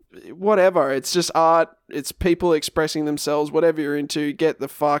real, whatever. It's just art. It's people expressing themselves. Whatever you're into, get the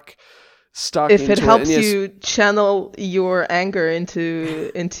fuck stuck into it. If it helps you channel your anger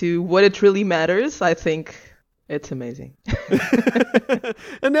into what it really matters, I think it's amazing.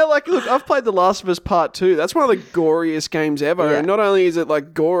 And now, look, I've played The Last of Us Part 2. That's one of the goriest games ever. Yeah. And not only is it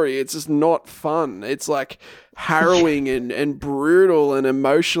gory, it's just not fun. It's harrowing and brutal and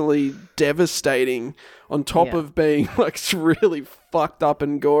emotionally devastating on top of being really fucked up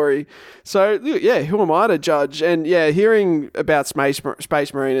and gory. So yeah, who am I to judge? And yeah, hearing about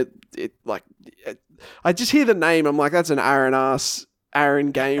Space Marine, I just hear the name. I'm like, that's an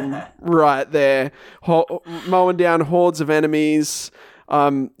Aaron game right there, mowing down hordes of enemies.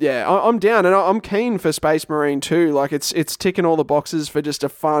 I'm down, and I'm keen for Space Marine too. Like, it's ticking all the boxes for just a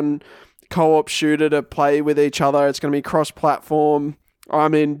fun co-op shooter to play with each other. It's going to be cross-platform.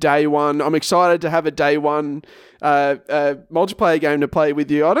 I'm in day one. I'm excited to have a day one multiplayer game to play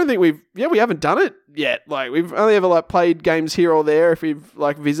with you. I don't think we haven't done it yet. Like, we've only ever played games here or there if we've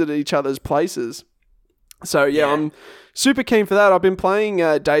visited each other's places. So yeah, I'm super keen for that. I've been playing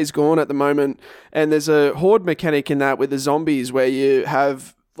Days Gone at the moment, and there's a horde mechanic in that with the zombies where you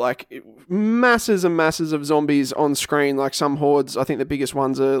have masses and masses of zombies on screen. Like, some hordes, I think the biggest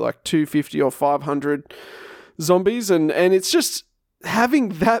ones are 250 or 500 zombies, and it's just having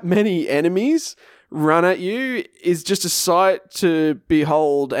that many enemies run at you is just a sight to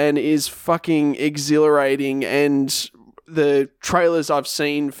behold and is fucking exhilarating. And the trailers I've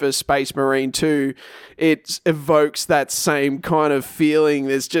seen for Space Marine 2, it evokes that same kind of feeling.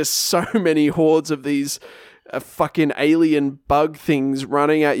 There's just so many hordes of these fucking alien bug things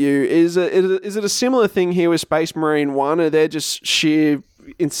running at you. Is it a similar thing here with Space Marine 1? Are there just sheer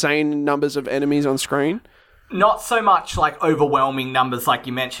insane numbers of enemies on screen? Not so much overwhelming numbers like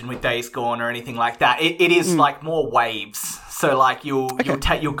you mentioned with Days Gone or anything like that. It is more waves. So like you'll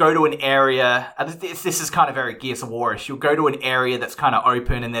go to an area, and this is kind of very Gears of War-ish. You'll go to an area that's kind of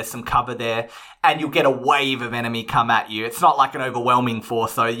open and there's some cover there, and you'll get a wave of enemy come at you. It's not like an overwhelming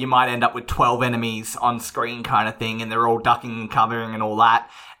force, though. You might end up with 12 enemies on screen kind of thing, and they're all ducking and covering and all that.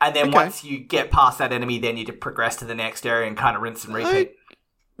 And then once you get past that enemy, then you progress to the next area and kind of rinse and repeat.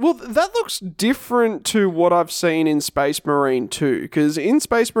 Well, that looks different to what I've seen in Space Marine 2, because in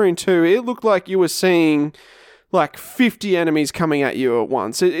Space Marine 2, it looked like you were seeing like 50 enemies coming at you at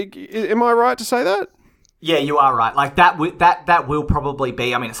once. Am I right to say that? Yeah, you are right. Like that will probably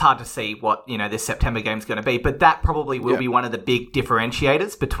be. I mean, it's hard to see what this September game's going to be, but that probably will be one of the big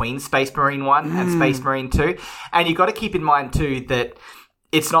differentiators between Space Marine 1 and Space Marine 2. And you got to keep in mind too that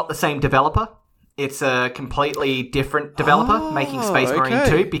it's not the same developer. It's a completely different developer making Space Marine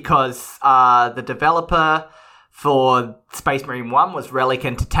 2, because the developer for Space Marine 1 was Relic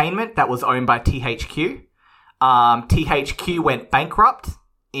Entertainment, that was owned by THQ. THQ went bankrupt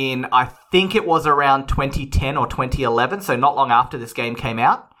in, I think it was around 2010 or 2011, so not long after this game came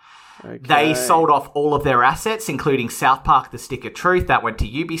out. Okay. They sold off all of their assets, including South Park: The Stick of Truth, that went to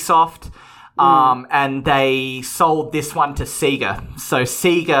Ubisoft. And they sold this one to Sega. So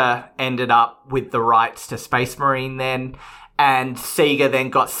Sega ended up with the rights to Space Marine then, and Sega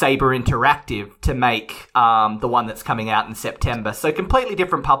then got Saber Interactive to make the one that's coming out in September. So completely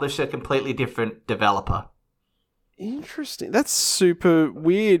different publisher, completely different developer. Interesting. That's super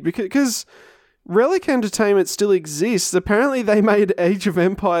weird because Relic Entertainment still exists. Apparently they made Age of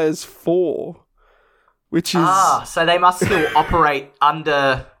Empires 4. Which is... so they must still operate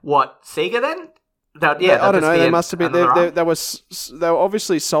under, what, Sega then? I don't know. They must have been... They were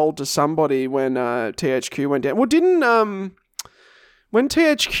obviously sold to somebody when THQ went down. Well, didn't... When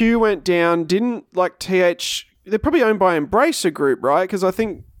THQ went down, didn't, like, they're probably owned by Embracer Group, right? Because I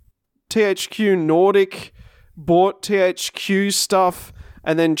think THQ Nordic bought THQ stuff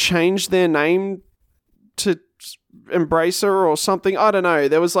and then changed their name to Embracer or something. I don't know.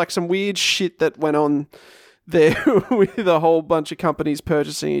 There was like some weird shit that went on there with a whole bunch of companies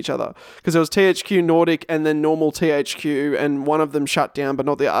purchasing each other, because there was THQ Nordic and then normal THQ, and one of them shut down but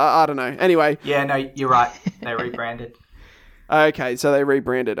not the I don't know. Anyway. Yeah, no, you're right. They rebranded. Okay, so they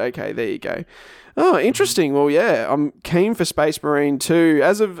rebranded. Okay, there you go. Oh, interesting. Well, yeah, I'm keen for Space Marine 2.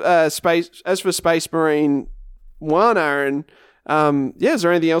 As for Space Marine 1, Aaron, is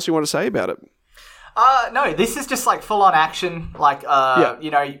there anything else you want to say about it? No, this is just like full on action. Like,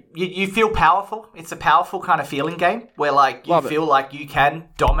 you feel powerful. It's a powerful kind of feeling game where like you feel like you can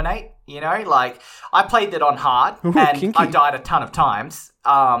dominate, like I played it on hard and kinky. I died a ton of times.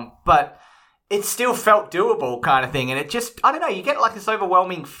 But it still felt doable kind of thing. And it just, I don't know, you get like this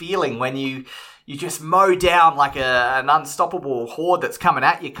overwhelming feeling when you just mow down like an unstoppable horde that's coming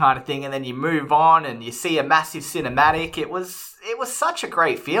at you kind of thing. And then you move on and you see a massive cinematic. It was such a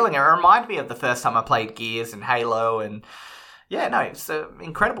great feeling. It reminded me of the first time I played Gears and Halo, and it's an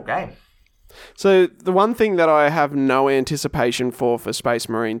incredible game. So the one thing that I have no anticipation for Space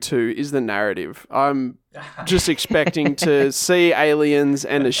Marine 2 is the narrative. I'm just expecting to see aliens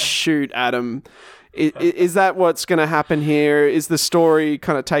and to shoot at them. Is that what's going to happen here? Is the story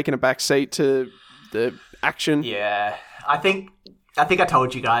kind of taking a back seat to the action? Yeah, I think I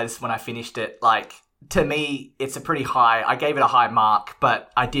told you guys when I finished it, like, to me, it's a pretty high... I gave it a high mark,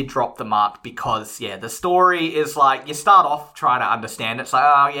 but I did drop the mark because, the story is like... You start off trying to understand it. It's like,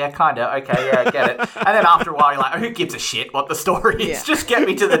 oh, yeah, kind of. Okay, yeah, I get it. And then after a while, you're like, who gives a shit what the story is? Yeah. Just get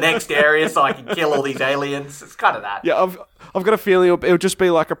me to the next area so I can kill all these aliens. It's kind of that. Yeah, I've got a feeling it'll just be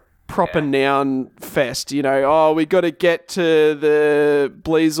like a proper noun fest, we got to get to the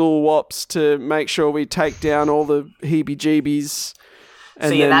Bleasel Wops to make sure we take down all the heebie-jeebies.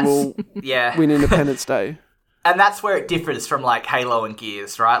 And then we'll win Independence Day. And that's where it differs from, like, Halo and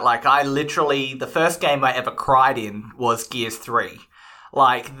Gears, right? Like, the first game I ever cried in was Gears 3.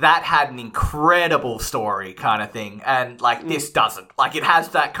 Like, that had an incredible story kind of thing. And, like, this doesn't. Like, it has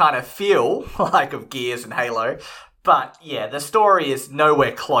that kind of feel, like, of Gears and Halo. But, the story is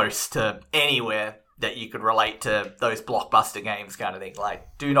nowhere close to anywhere that you could relate to those blockbuster games kind of thing.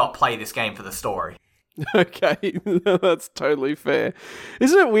 Like, do not play this game for the story. Okay, that's totally fair.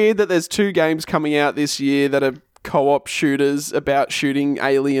 Isn't it weird that there's 2 games coming out this year that are co-op shooters about shooting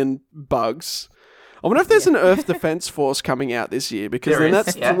alien bugs? I wonder if there's an Earth Defense Force coming out this year, because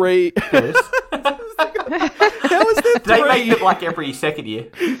that's 3... There is. How is there 3? They make it like every second year.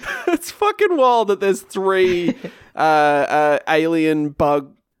 It's fucking wild that there's 3 alien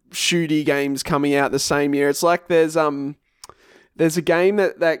bug shooty games coming out the same year. It's like there's a game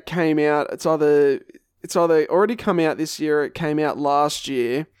that came out. It's either already come out this year or it came out last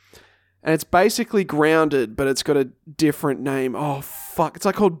year. and it's basically Grounded, but it's got a different name. Oh, fuck. It's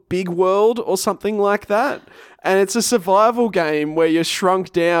like called Big World or something like that. And it's a survival game where you're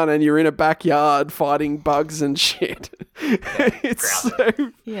shrunk down and you're in a backyard fighting bugs and shit. It's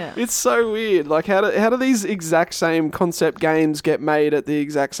so weird. Like, how do these exact same concept games get made at the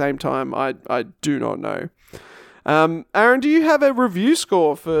exact same time? I do not know. Aaron, do you have a review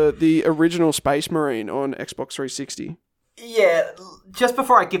score for the original Space Marine on Xbox 360? Yeah, just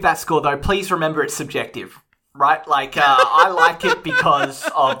before I give that score, though, please remember it's subjective, right? Like, I like it because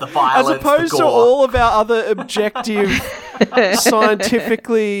of the violence, as opposed to all of our other objective,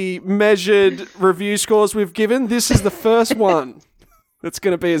 scientifically measured review scores we've given. This is the first one that's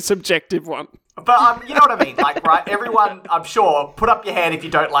going to be a subjective one. But you know what I mean? Like, right, everyone, I'm sure, put up your hand if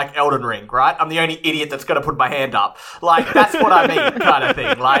you don't like Elden Ring, right? I'm the only idiot that's going to put my hand up. Like, that's what I mean, kind of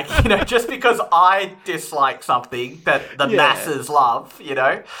thing. Like, you know, just because I dislike something that the masses love, you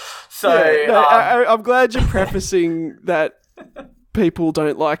know? So, I'm glad you're prefacing that people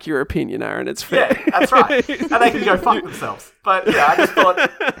don't like your opinion, Aaron. It's fair. Yeah, that's right. And they can go fuck themselves. But, you know, I just thought,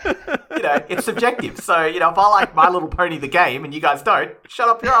 you know, it's subjective. So, you know, if I like My Little Pony the game and you guys don't, shut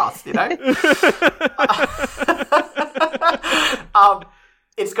up your ass, you know?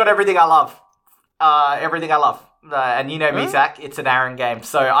 It's got everything I love. And you know me, Zach, it's an Aaron game.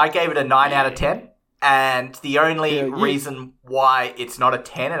 So I gave it a 9 out of 10. And the only reason why it's not a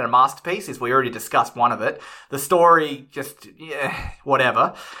 10 and a masterpiece is we already discussed one of it. The story, just,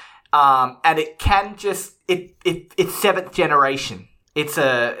 whatever. And it can just, it's 7th generation. It's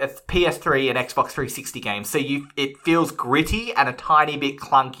a PS3 and Xbox 360 game. So it feels gritty and a tiny bit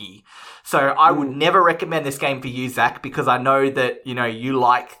clunky. So I would never recommend this game for you, Zach, because I know that, you know, you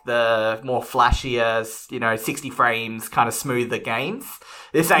like the more flashier, you know, 60 frames, kind of smoother games.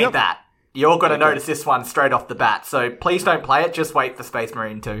 This ain't that. You're going to notice this one straight off the bat. So please don't play it. Just wait for Space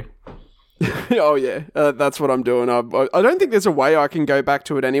Marine 2. Oh, yeah. That's what I'm doing. I don't think there's a way I can go back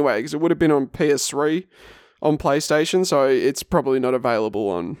to it anyway, because it would have been on PS3 on PlayStation, so it's probably not available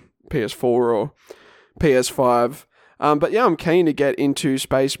on PS4 or PS5. But yeah, I'm keen to get into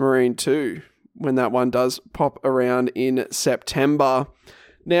Space Marine 2 when that one does pop around in September.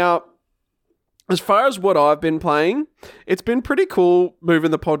 Now, as far as what I've been playing, it's been pretty cool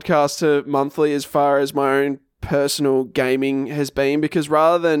moving the podcast to monthly as far as my own personal gaming has been, because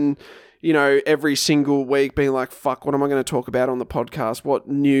rather than, you know, every single week being like, fuck, what am I going to talk about on the podcast? What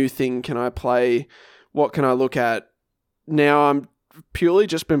new thing can I play? What can I look at? Now I'm purely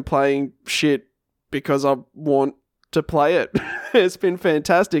just been playing shit because I want to play it. It's been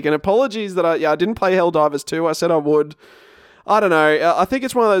fantastic. And apologies that I didn't play Helldivers 2. I said I would. I don't know. I think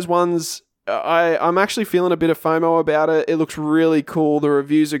it's one of those ones... I'm actually feeling a bit of FOMO about it. It looks really cool. The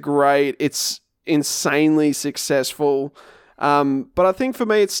reviews are great. It's insanely successful. But I think for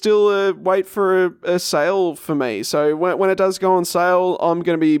me, it's still a wait for a sale for me. So when it does go on sale, I'm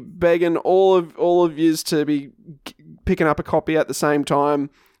going to be begging all of yous to be picking up a copy at the same time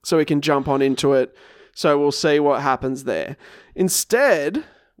so we can jump on into it. So we'll see what happens there. Instead,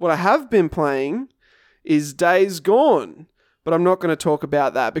 what I have been playing is Days Gone. But I'm not going to talk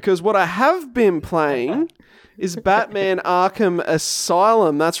about that, because what I have been playing is Batman Arkham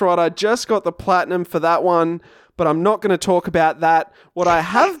Asylum. That's right, I just got the platinum for that one, but I'm not going to talk about that. What I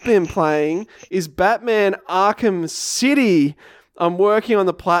have been playing is Batman Arkham City. I'm working on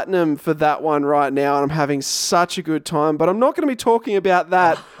the platinum for that one right now, and I'm having such a good time, but I'm not going to be talking about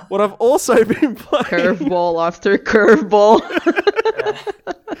that. What I've also been playing... Curveball after curveball.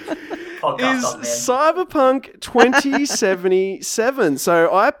 is Cyberpunk 2077.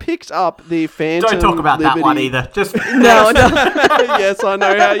 So I picked up the Phantom Don't talk about Liberty. that one either. Just No. Yes, I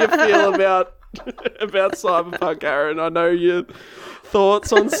know how you feel about Cyberpunk, Aaron. I know your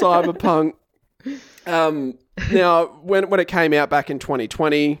thoughts on Cyberpunk. Now, when it came out back in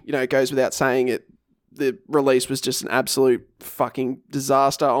 2020, you know, it goes without saying the release was just an absolute fucking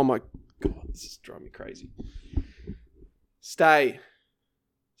disaster. Oh my God, this is driving me crazy. Stay.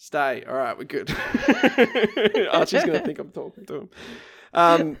 All right, we're good. Archie's going to think I'm talking to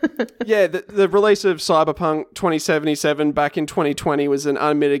him. The release of Cyberpunk 2077 back in 2020 was an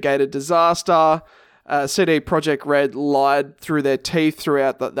unmitigated disaster. CD Projekt Red lied through their teeth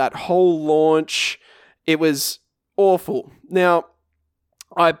throughout that whole launch. It was awful. Now,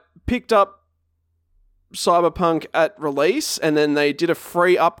 I picked up Cyberpunk at release, and then they did a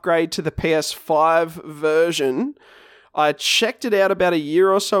free upgrade to the PS5 version. I checked it out about a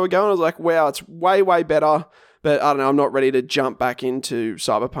year or so ago, and I was like, wow, it's way, way better. But I don't know, I'm not ready to jump back into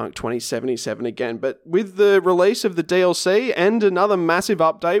Cyberpunk 2077 again. But with the release of the DLC and another massive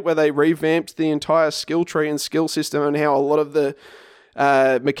update where they revamped the entire skill tree and skill system, and how a lot of the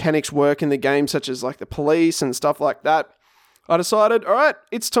mechanics work in the game, such as like the police and stuff like that, I decided, all right,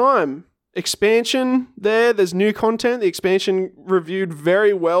 it's time. Expansion there's new content. The expansion reviewed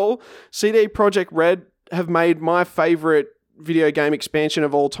very well. CD Projekt Red have made my favorite video game expansion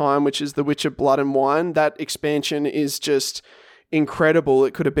of all time, which is The Witcher Blood and Wine. That expansion is just incredible.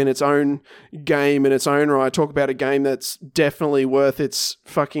 It could have been its own game in its own right. Talk about a game that's definitely worth its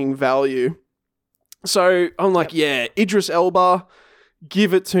fucking value. So I'm like, yeah, Idris Elba,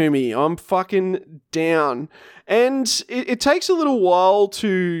 give it to me. I'm fucking down. And it takes a little while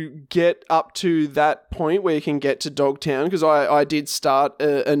to get up to that point where you can get to Dogtown, because I did start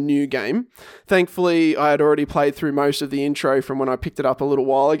a new game. Thankfully, I had already played through most of the intro from when I picked it up a little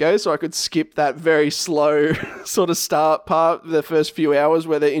while ago, so I could skip that very slow sort of start part, the first few hours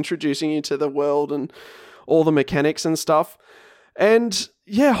where they're introducing you to the world and all the mechanics and stuff. And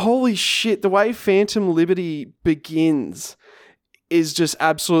yeah, holy shit, the way Phantom Liberty begins is just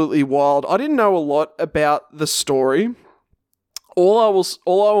absolutely wild. I didn't know a lot about the story. All I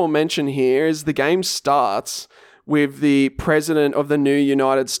will mention here is the game starts with the president of the new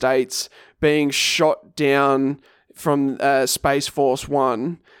United States being shot down from Space Force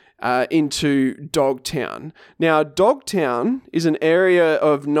One into Dogtown. Now, Dogtown is an area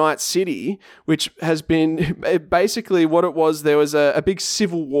of Night City, which has been basically what it was. There was a big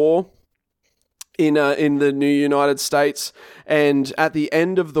civil war in the new United States, and at the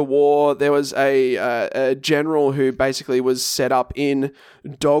end of the war, there was a general who basically was set up in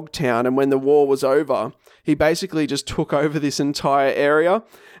Dogtown, and when the war was over, he basically just took over this entire area.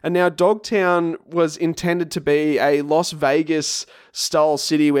 And now Dogtown was intended to be a Las Vegas style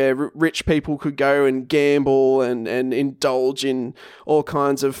city where rich people could go and gamble and indulge in all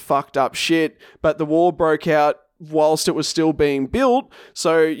kinds of fucked up shit. But the war broke out whilst it was still being built,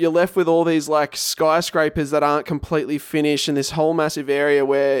 so you're left with all these like skyscrapers that aren't completely finished, and this whole massive area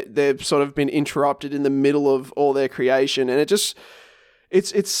where they've sort of been interrupted in the middle of all their creation. And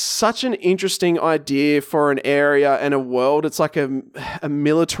it's such an interesting idea for an area and a world. It's like a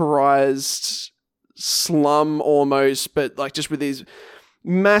militarized slum almost, but like just with these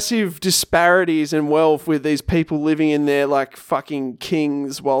massive disparities in wealth, with these people living in there like fucking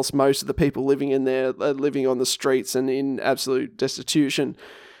kings, whilst most of the people living in there are living on the streets and in absolute destitution.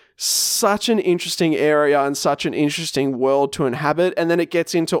 Such an interesting area and such an interesting world to inhabit. And then it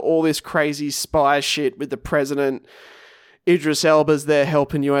gets into all this crazy spy shit with the president. Idris Elba's there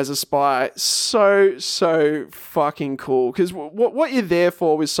helping you as a spy. So fucking cool. Because what you're there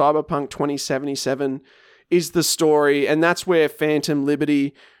for with Cyberpunk 2077 is the story, and that's where Phantom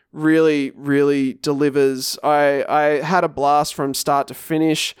Liberty really, really delivers. I had a blast from start to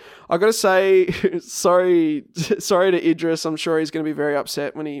finish. I gotta say, sorry to Idris. I'm sure he's gonna be very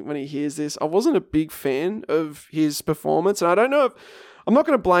upset when he hears this. I wasn't a big fan of his performance, and I don't know if I'm not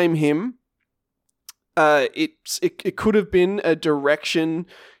gonna blame him. It could have been a direction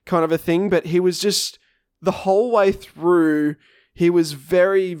kind of a thing, but he was just the whole way through. He was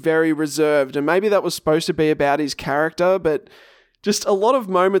very, very reserved, and maybe that was supposed to be about his character, but just a lot of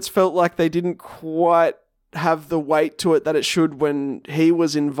moments felt like they didn't quite have the weight to it that it should when he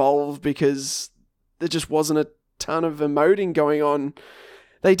was involved, because there just wasn't a ton of emoting going on.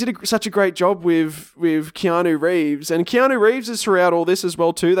 They did such a great job with Keanu Reeves, and Keanu Reeves is throughout all this as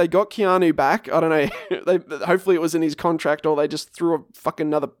well too. They got Keanu back. I don't know. Hopefully it was in his contract, or they just threw a fucking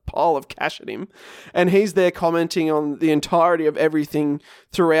another pile of cash at him. And he's there commenting on the entirety of everything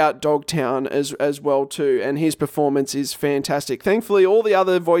throughout Dogtown as well too. And his performance is fantastic. Thankfully, all the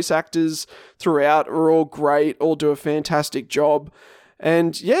other voice actors throughout are all great, all do a fantastic job.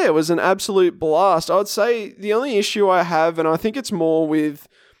 And yeah, it was an absolute blast. I would say the only issue I have, and I think it's more with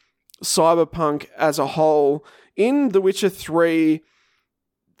Cyberpunk as a whole, in The Witcher 3,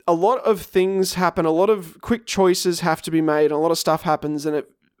 a lot of things happen, a lot of quick choices have to be made, and a lot of stuff happens, and it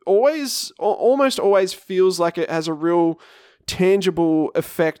almost always feels like it has a real tangible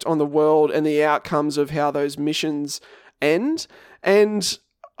effect on the world and the outcomes of how those missions end. And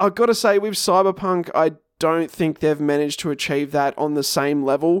I've got to say, with Cyberpunk, I don't think they've managed to achieve that on the same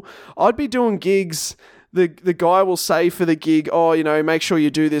level. I'd be doing gigs. The guy will say for the gig, oh, make sure you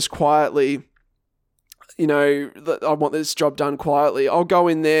do this quietly. I want this job done quietly. I'll go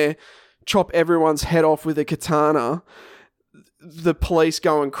in there, chop everyone's head off with a katana, the police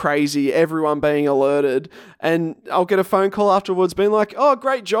going crazy, everyone being alerted, and I'll get a phone call afterwards being like, oh,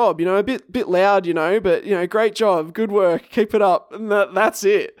 great job, a bit loud, but, great job, good work, keep it up, and that's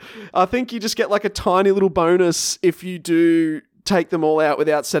it. I think you just get like a tiny little bonus if you do take them all out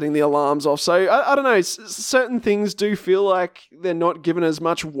without setting the alarms off. So, I don't know, certain things do feel like they're not given as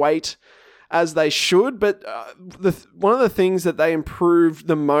much weight as they should. But one of the things that they improved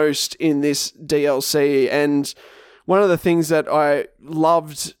the most in this DLC, and one of the things that I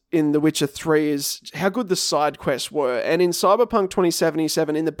loved in The Witcher 3 is how good the side quests were. And in Cyberpunk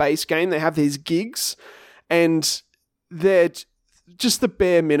 2077, in the base game, they have these gigs, and they're just the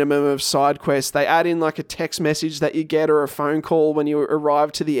bare minimum of side quests. They add in like a text message that you get or a phone call when you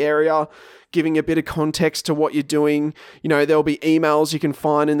arrive to the area, giving a bit of context to what you're doing. You know, there'll be emails you can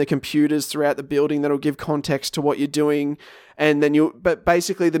find in the computers throughout the building that'll give context to what you're doing. And then but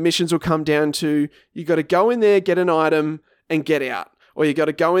basically the missions will come down to, you got to go in there, get an item and get out. Or you got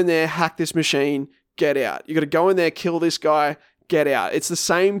to go in there, hack this machine, get out. You got to go in there, kill this guy, get out. It's the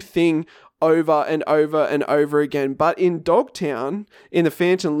same thing over and over and over again. But in Dogtown, in the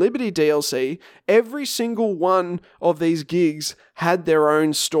Phantom Liberty DLC, every single one of these gigs had their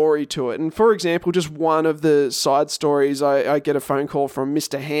own story to it. And for example, just one of the side stories, I get a phone call from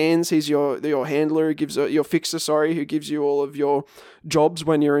Mr. Hands. He's your handler, who gives your fixer, who gives you all of your jobs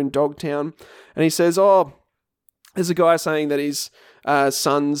when you're in Dogtown. And he says, oh, there's a guy saying that his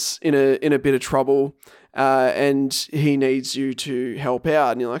son's in a bit of trouble, and he needs you to help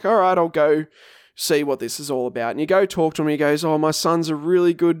out. And you're like, all right, I'll go see what this is all about. And you go talk to him. He goes, oh, my son's a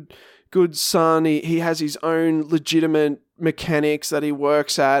really good son. He has his own legitimate mechanics that he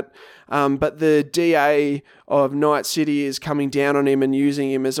works at. But the DA of Night City is coming down on him and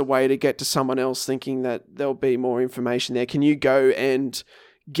using him as a way to get to someone else, thinking that there'll be more information there. Can you go and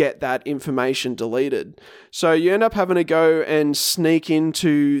get that information deleted? So you end up having to go and sneak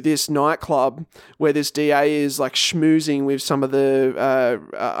into this nightclub where this DA is like schmoozing with some of the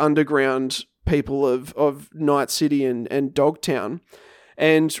underground people of Night City and Dogtown.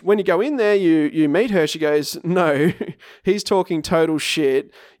 And when you go in there, you meet her. She goes, no, he's talking total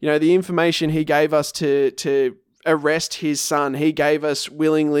shit. You know, the information he gave us to arrest his son, he gave us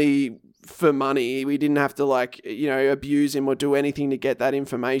willingly for money. We didn't have to abuse him or do anything to get that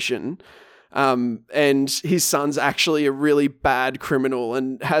information. And his son's actually a really bad criminal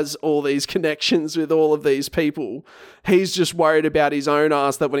and has all these connections with all of these people. He's just worried about his own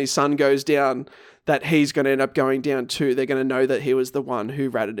ass that when his son goes down, that he's going to end up going down too. They're going to know that he was the one who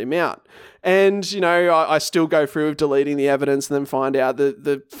ratted him out. And, you know, I still go through with deleting the evidence and then find out that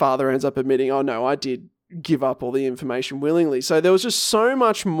the father ends up admitting, oh no, I did give up all the information willingly. So there was just so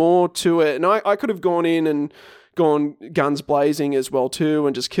much more to it. And I could have gone in and gone guns blazing as well too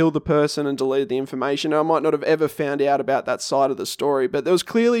and just killed the person and deleted the information. I might not have ever found out about that side of the story, but there was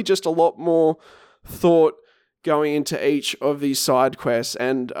clearly just a lot more thought going into each of these side quests,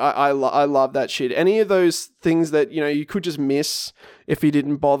 and I love that shit. Any of those things that, you know, you could just miss if you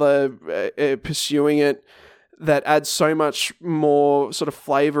didn't bother pursuing it, that adds so much more sort of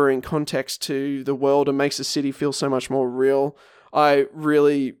flavor and context to the world and makes the city feel so much more real. I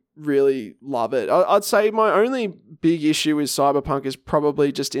really, really love it. I'd say my only big issue with Cyberpunk is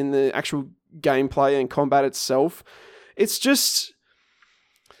probably just in the actual gameplay and combat itself. It's just,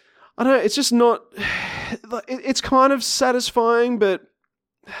 I don't know, it's just not, it's kind of satisfying, but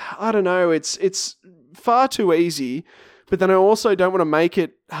I don't know, it's far too easy. But then I also don't want to make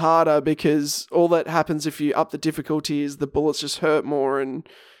it harder, because all that happens if you up the difficulty is the bullets just hurt more and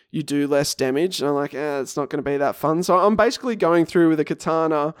you do less damage. And I'm like, it's not going to be that fun. So I'm basically going through with a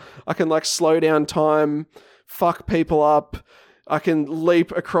katana. I can like slow down time, fuck people up. I can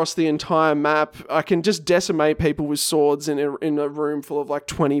leap across the entire map. I can just decimate people with swords in a room full of like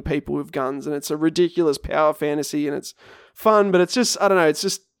 20 people with guns. And it's a ridiculous power fantasy and it's fun, but it's just, I don't know, it's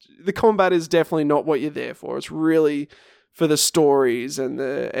just, the combat is definitely not what you're there for. It's really for the stories and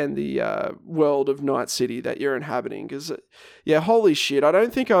the world of Night City that you're inhabiting. Because, yeah, holy shit, I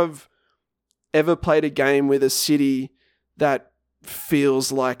don't think I've ever played a game with a city that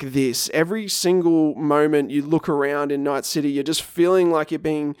feels like this. Every single moment you look around in Night City, you're just feeling like you're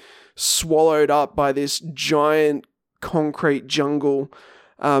being swallowed up by this giant concrete jungle.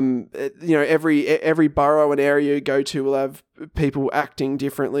 You know, every borough and area you go to will have people acting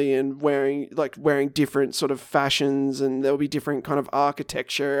differently and wearing different sort of fashions, and there'll be different kind of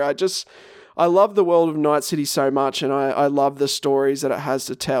architecture. I love the world of Night City so much, and I love the stories that it has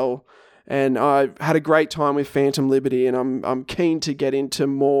to tell. And I had a great time with Phantom Liberty, and I'm keen to get into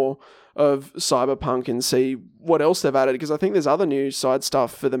more of Cyberpunk and see what else they've added, because I think there's other new side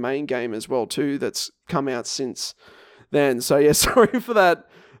stuff for the main game as well too that's come out since then. So yeah, sorry for that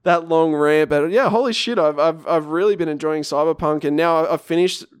long rant, but yeah, holy shit, I've really been enjoying Cyberpunk, and now I've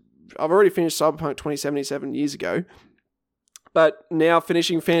already finished Cyberpunk 2077 years ago. But now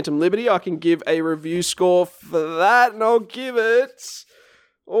finishing Phantom Liberty, I can give a review score for that, and I'll give it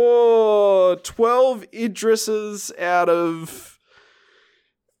 12 Idrises out of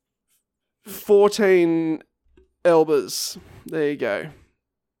 14 Elbers. There you go.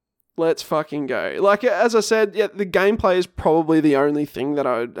 Let's fucking go. Like, as I said, yeah, the gameplay is probably the only thing that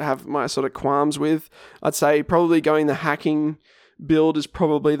I would have my sort of qualms with. I'd say probably going the hacking build is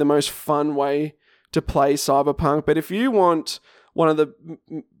probably the most fun way to play Cyberpunk. But if you want one of the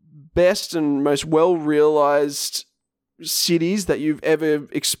best and most well-realized cities that you've ever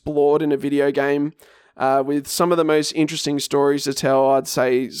explored in a video game, with some of the most interesting stories to tell, I'd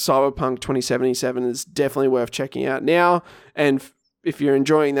say Cyberpunk 2077 is definitely worth checking out now. And if you're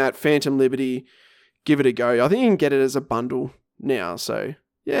enjoying that, Phantom Liberty, give it a go. I think you can get it as a bundle now. So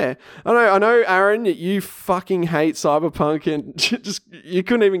yeah, I know, Aaron, you fucking hate Cyberpunk, and you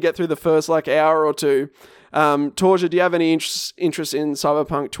couldn't even get through the first like hour or two. Torja, do you have any interest in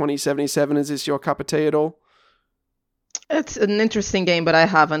Cyberpunk 2077? Is this your cup of tea at all? It's an interesting game, but I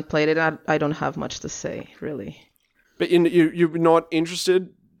haven't played it. I don't have much to say, really. But you're not interested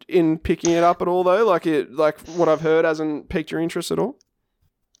in picking it up at all, though? Like what I've heard hasn't piqued your interest at all?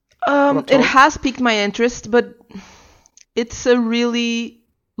 It has piqued my interest, but it's a really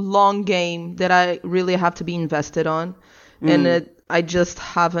long game that I really have to be invested on. And I just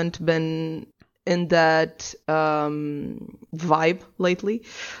haven't been in that vibe lately.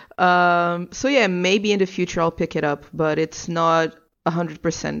 So yeah, maybe in the future I'll pick it up, but it's not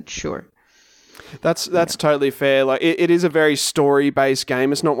 100% sure. That's totally fair. Like it is a very story-based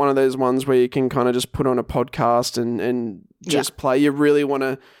game. It's not one of those ones where you can kind of just put on a podcast and just play. You really want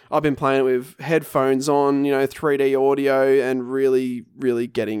to... I've been playing it with headphones on, 3D audio, and really, really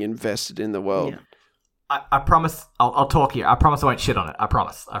getting invested in the world. Yeah. I promise I'll talk here. I promise I won't shit on it. I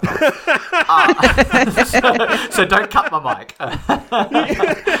promise. So don't cut my mic.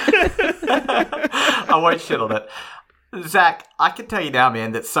 I won't shit on it. Zach, I can tell you now,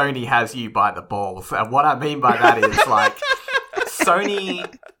 man, that Sony has you by the balls. And what I mean by that is, like, Sony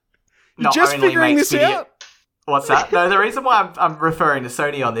not just only figuring makes this video... out? What's that? No, the reason why I'm referring to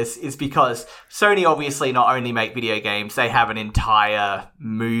Sony on this is because Sony obviously not only make video games, they have an entire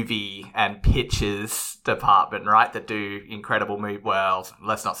movie and pictures department, right, that do incredible movies. Well,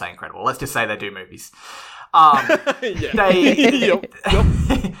 let's not say incredible. Let's just say they do movies.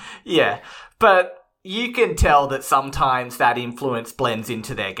 Yeah. But you can tell that sometimes that influence blends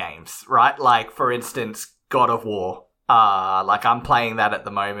into their games, right? Like, for instance, God of War. Like, I'm playing that at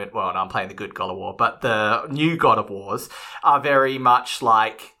the moment. Well, no, I'm playing the good God of War, but the new God of Wars are very much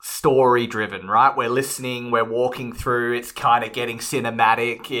like story driven, right? We're listening, we're walking through, it's kind of getting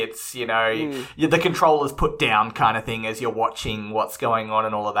cinematic. It's, the controller's put down kind of thing as you're watching what's going on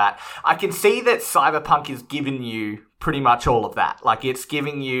and all of that. I can see that Cyberpunk is giving you pretty much all of that. Like, it's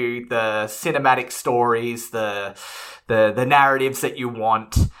giving you the cinematic stories, the narratives that you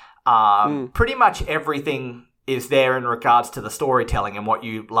want. Pretty much everything is there in regards to the storytelling and what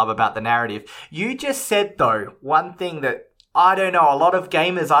you love about the narrative. You just said, though, one thing that I don't know, a lot of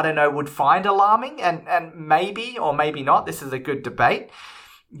gamers, would find alarming, and maybe or maybe not, this is a good debate.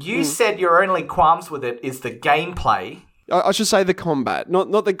 You said your only qualms with it is the gameplay. I should say the combat,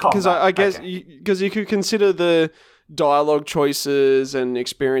 not the... Because I guess... Because you could consider the dialogue choices and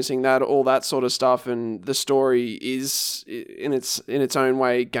experiencing that, all that sort of stuff, and the story is, in its own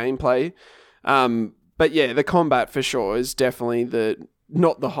way, gameplay. But yeah, the combat for sure is definitely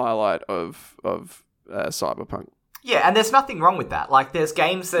not the highlight of Cyberpunk. Yeah, and there's nothing wrong with that. Like, there's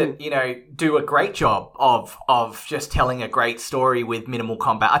games that, do a great job of just telling a great story with minimal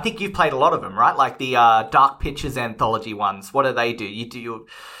combat. I think you've played a lot of them, right? Like the Dark Pictures anthology ones. What do they do?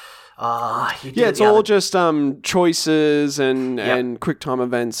 It's all just choices and quick time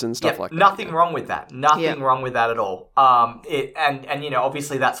events and stuff like that. Nothing wrong with that. Nothing wrong with that at all.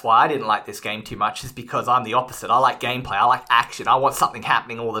 Obviously that's why I didn't like this game too much, is because I'm the opposite. I like gameplay. I like action. I want something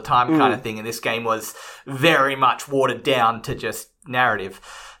happening all the time kind of thing. And this game was very much watered down to just narrative.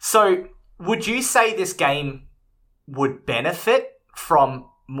 So would you say this game would benefit from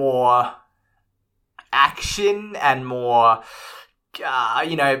more action and more...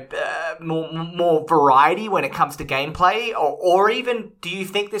 more variety when it comes to gameplay, or even do you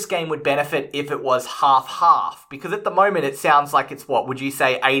think this game would benefit if it was half? Because at the moment it sounds like it's what would you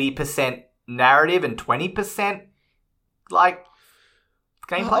say 80% narrative and 20% like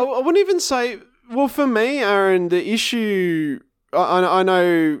gameplay? I wouldn't even say. Well, for me, Aaron, the issue I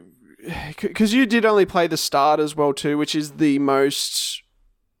know because you did only play the start as well too, which is the most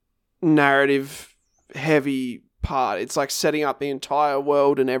narrative heavy part. It's like setting up the entire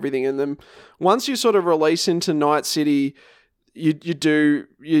world and everything. And then once you sort of release into Night City,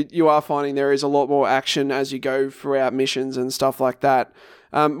 you are finding there is a lot more action as you go throughout missions and stuff like that.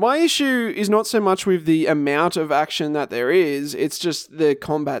 My issue is not so much with the amount of action that there is, it's just the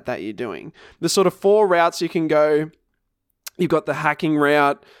combat that you're doing. The sort of 4 routes you can go. You've got the hacking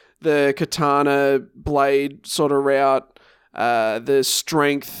route, the katana blade sort of route, the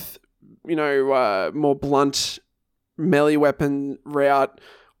strength, more blunt melee weapon route,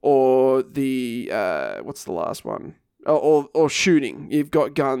 or the what's the last one? Or shooting. You've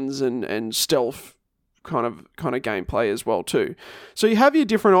got guns and stealth kind of gameplay as well too. So you have your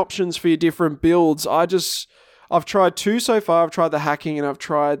different options for your different builds. I've tried 2 so far. I've tried the hacking and I've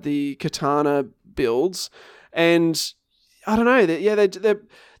tried the katana builds, and I don't know.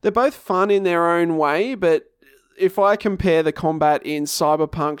 They're both fun in their own way, but if I compare the combat in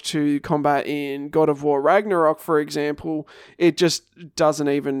Cyberpunk to combat in God of War Ragnarok, for example, it just doesn't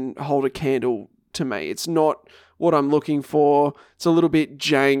even hold a candle to me. It's not what I'm looking for. It's a little bit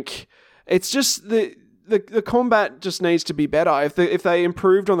jank. It's just the combat just needs to be better. If they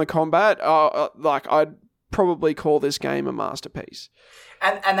improved on the combat, I'd probably call this game a masterpiece.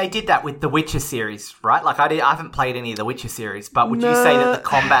 And they did that with the Witcher series, right? Like, I haven't played any of the Witcher series, but would you say that the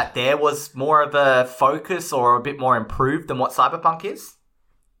combat there was more of a focus or a bit more improved than what Cyberpunk is?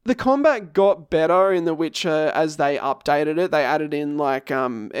 The combat got better in The Witcher as they updated it. They added in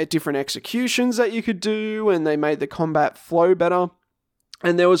different executions that you could do, and they made the combat flow better.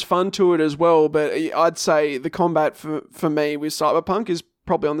 And there was fun to it as well, but I'd say the combat for me with Cyberpunk is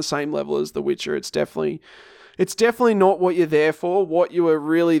probably on the same level as The Witcher. It's definitely not what you're there for. What you are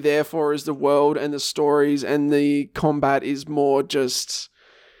really there for is the world and the stories, and the combat is more just...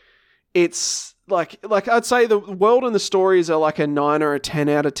 It's like I'd say the world and the stories are like a 9 or a 10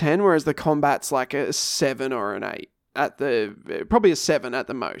 out of 10, whereas the combat's like a 7 or an 8 probably a 7 at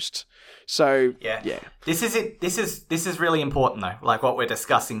the most. So yeah. This is really important though, like what we're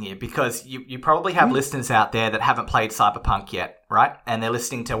discussing here, because you probably have listeners out there that haven't played Cyberpunk yet, right? And they're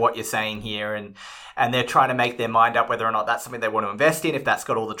listening to what you're saying here, and they're trying to make their mind up whether or not that's something they want to invest in, if that's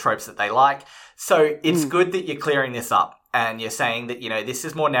got all the tropes that they like. So it's good that you're clearing this up. And you're saying that, this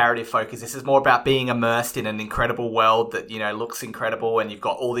is more narrative focused. This is more about being immersed in an incredible world that, looks incredible. And you've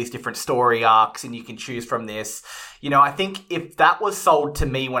got all these different story arcs and you can choose from this. I think if that was sold to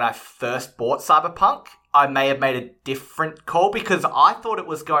me when I first bought Cyberpunk, I may have made a different call, because I thought it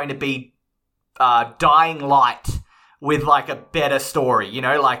was going to be Dying Light with like a better story,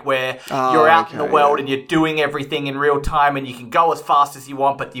 like where you're out in the world and you're doing everything in real time and you can go as fast as you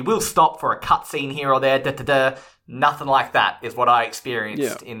want, but you will stop for a cutscene here or there, Nothing like that is what I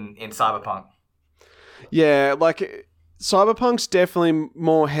experienced in Cyberpunk. Yeah, like Cyberpunk's definitely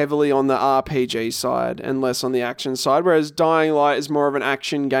more heavily on the RPG side and less on the action side, whereas Dying Light is more of an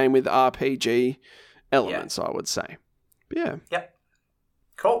action game with RPG elements, I would say. But yeah. Yep.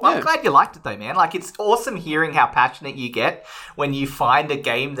 Cool. Yeah. I'm glad you liked it though, man. Like, it's awesome hearing how passionate you get when you find a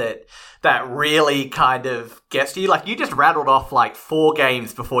game that really kind of gets to you. Like, you just rattled off like 4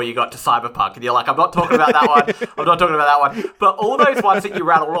 games before you got to Cyberpunk, and you're like, I'm not talking about that one. I'm not talking about that one. But all those ones that you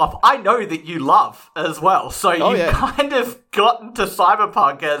rattled off, I know that you love as well. So you've kind of gotten to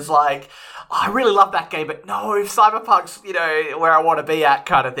Cyberpunk as like, I really love that game, but no, if Cyberpunk's, where I want to be at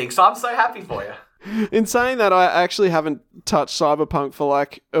kind of thing. So I'm so happy for you. In saying that, I actually haven't touched Cyberpunk for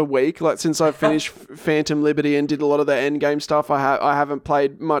like a week. Like, since I finished Phantom Liberty and did a lot of the endgame stuff, I haven't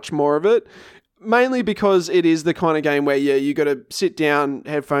played much more of it. Mainly because it is the kind of game where you got to sit down,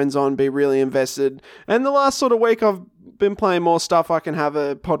 headphones on, be really invested. And the last sort of week, I've been playing more stuff I can have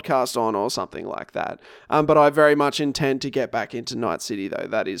a podcast on or something like that. But I very much intend to get back into Night City, though.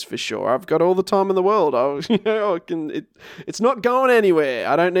 That is for sure. I've got all the time in the world. It's not going anywhere.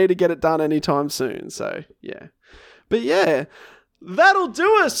 I don't need to get it done anytime soon. So yeah, but yeah, that'll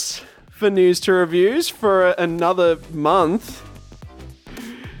do us for News to Reviews for another month.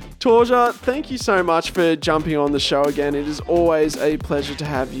 Torja, thank you so much for jumping on the show again. It is always a pleasure to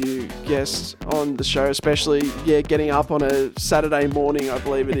have you guests on the show, especially, getting up on a Saturday morning, I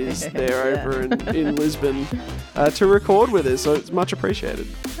believe it is, there over in Lisbon, to record with us. So it's much appreciated.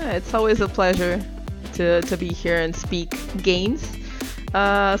 Yeah, it's always a pleasure to be here and speak games.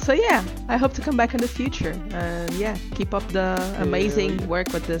 So yeah, I hope to come back in the future. And keep up the amazing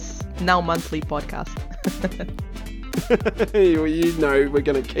work with this now monthly podcast. We're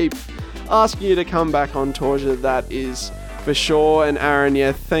going to keep asking you to come back on, Torja. That is for sure. And Aaron,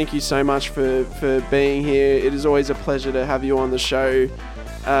 thank you so much for being here. It is always a pleasure to have you on the show,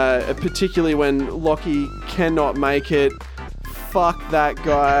 particularly when Lockie cannot make it. Fuck that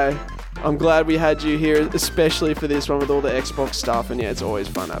guy. I'm glad we had you here, especially for this one with all the Xbox stuff. And it's always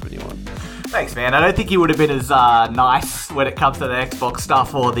fun having you on. Thanks, man. I don't think he would have been as nice when it comes to the Xbox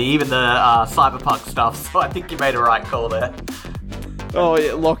stuff or even the Cyberpunk stuff, so I think you made a right call there. Oh,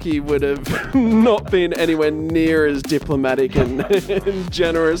 yeah, Lockie would have not been anywhere near as diplomatic and, and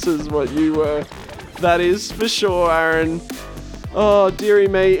generous as what you were. That is for sure, Aaron. Oh, dearie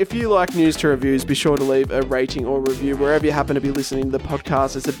me. If you like News to Reviews, be sure to leave a rating or review wherever you happen to be listening to the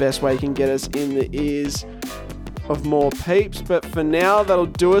podcast. It's the best way you can get us in the ears of more peeps. But for now, that'll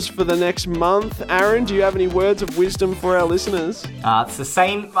do us for the next month. Aaron, do you have any words of wisdom for our listeners? It's the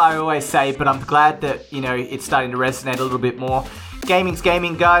same I always say, but I'm glad that, it's starting to resonate a little bit more. Gaming's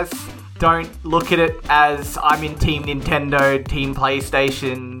gaming, guys. Don't look at it as I'm in Team Nintendo, Team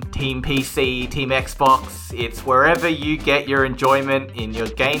PlayStation, Team PC, Team Xbox. It's wherever you get your enjoyment in your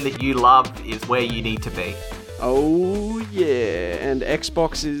game that you love is where you need to be. Oh, yeah. And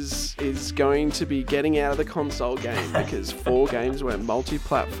Xbox is going to be getting out of the console game because 4 games went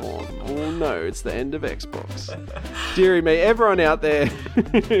multi-platform. Oh, no, it's the end of Xbox. Dearie me, everyone out there,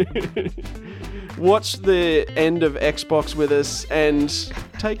 watch the end of Xbox with us and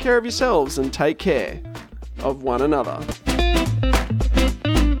take care of yourselves and take care of one another.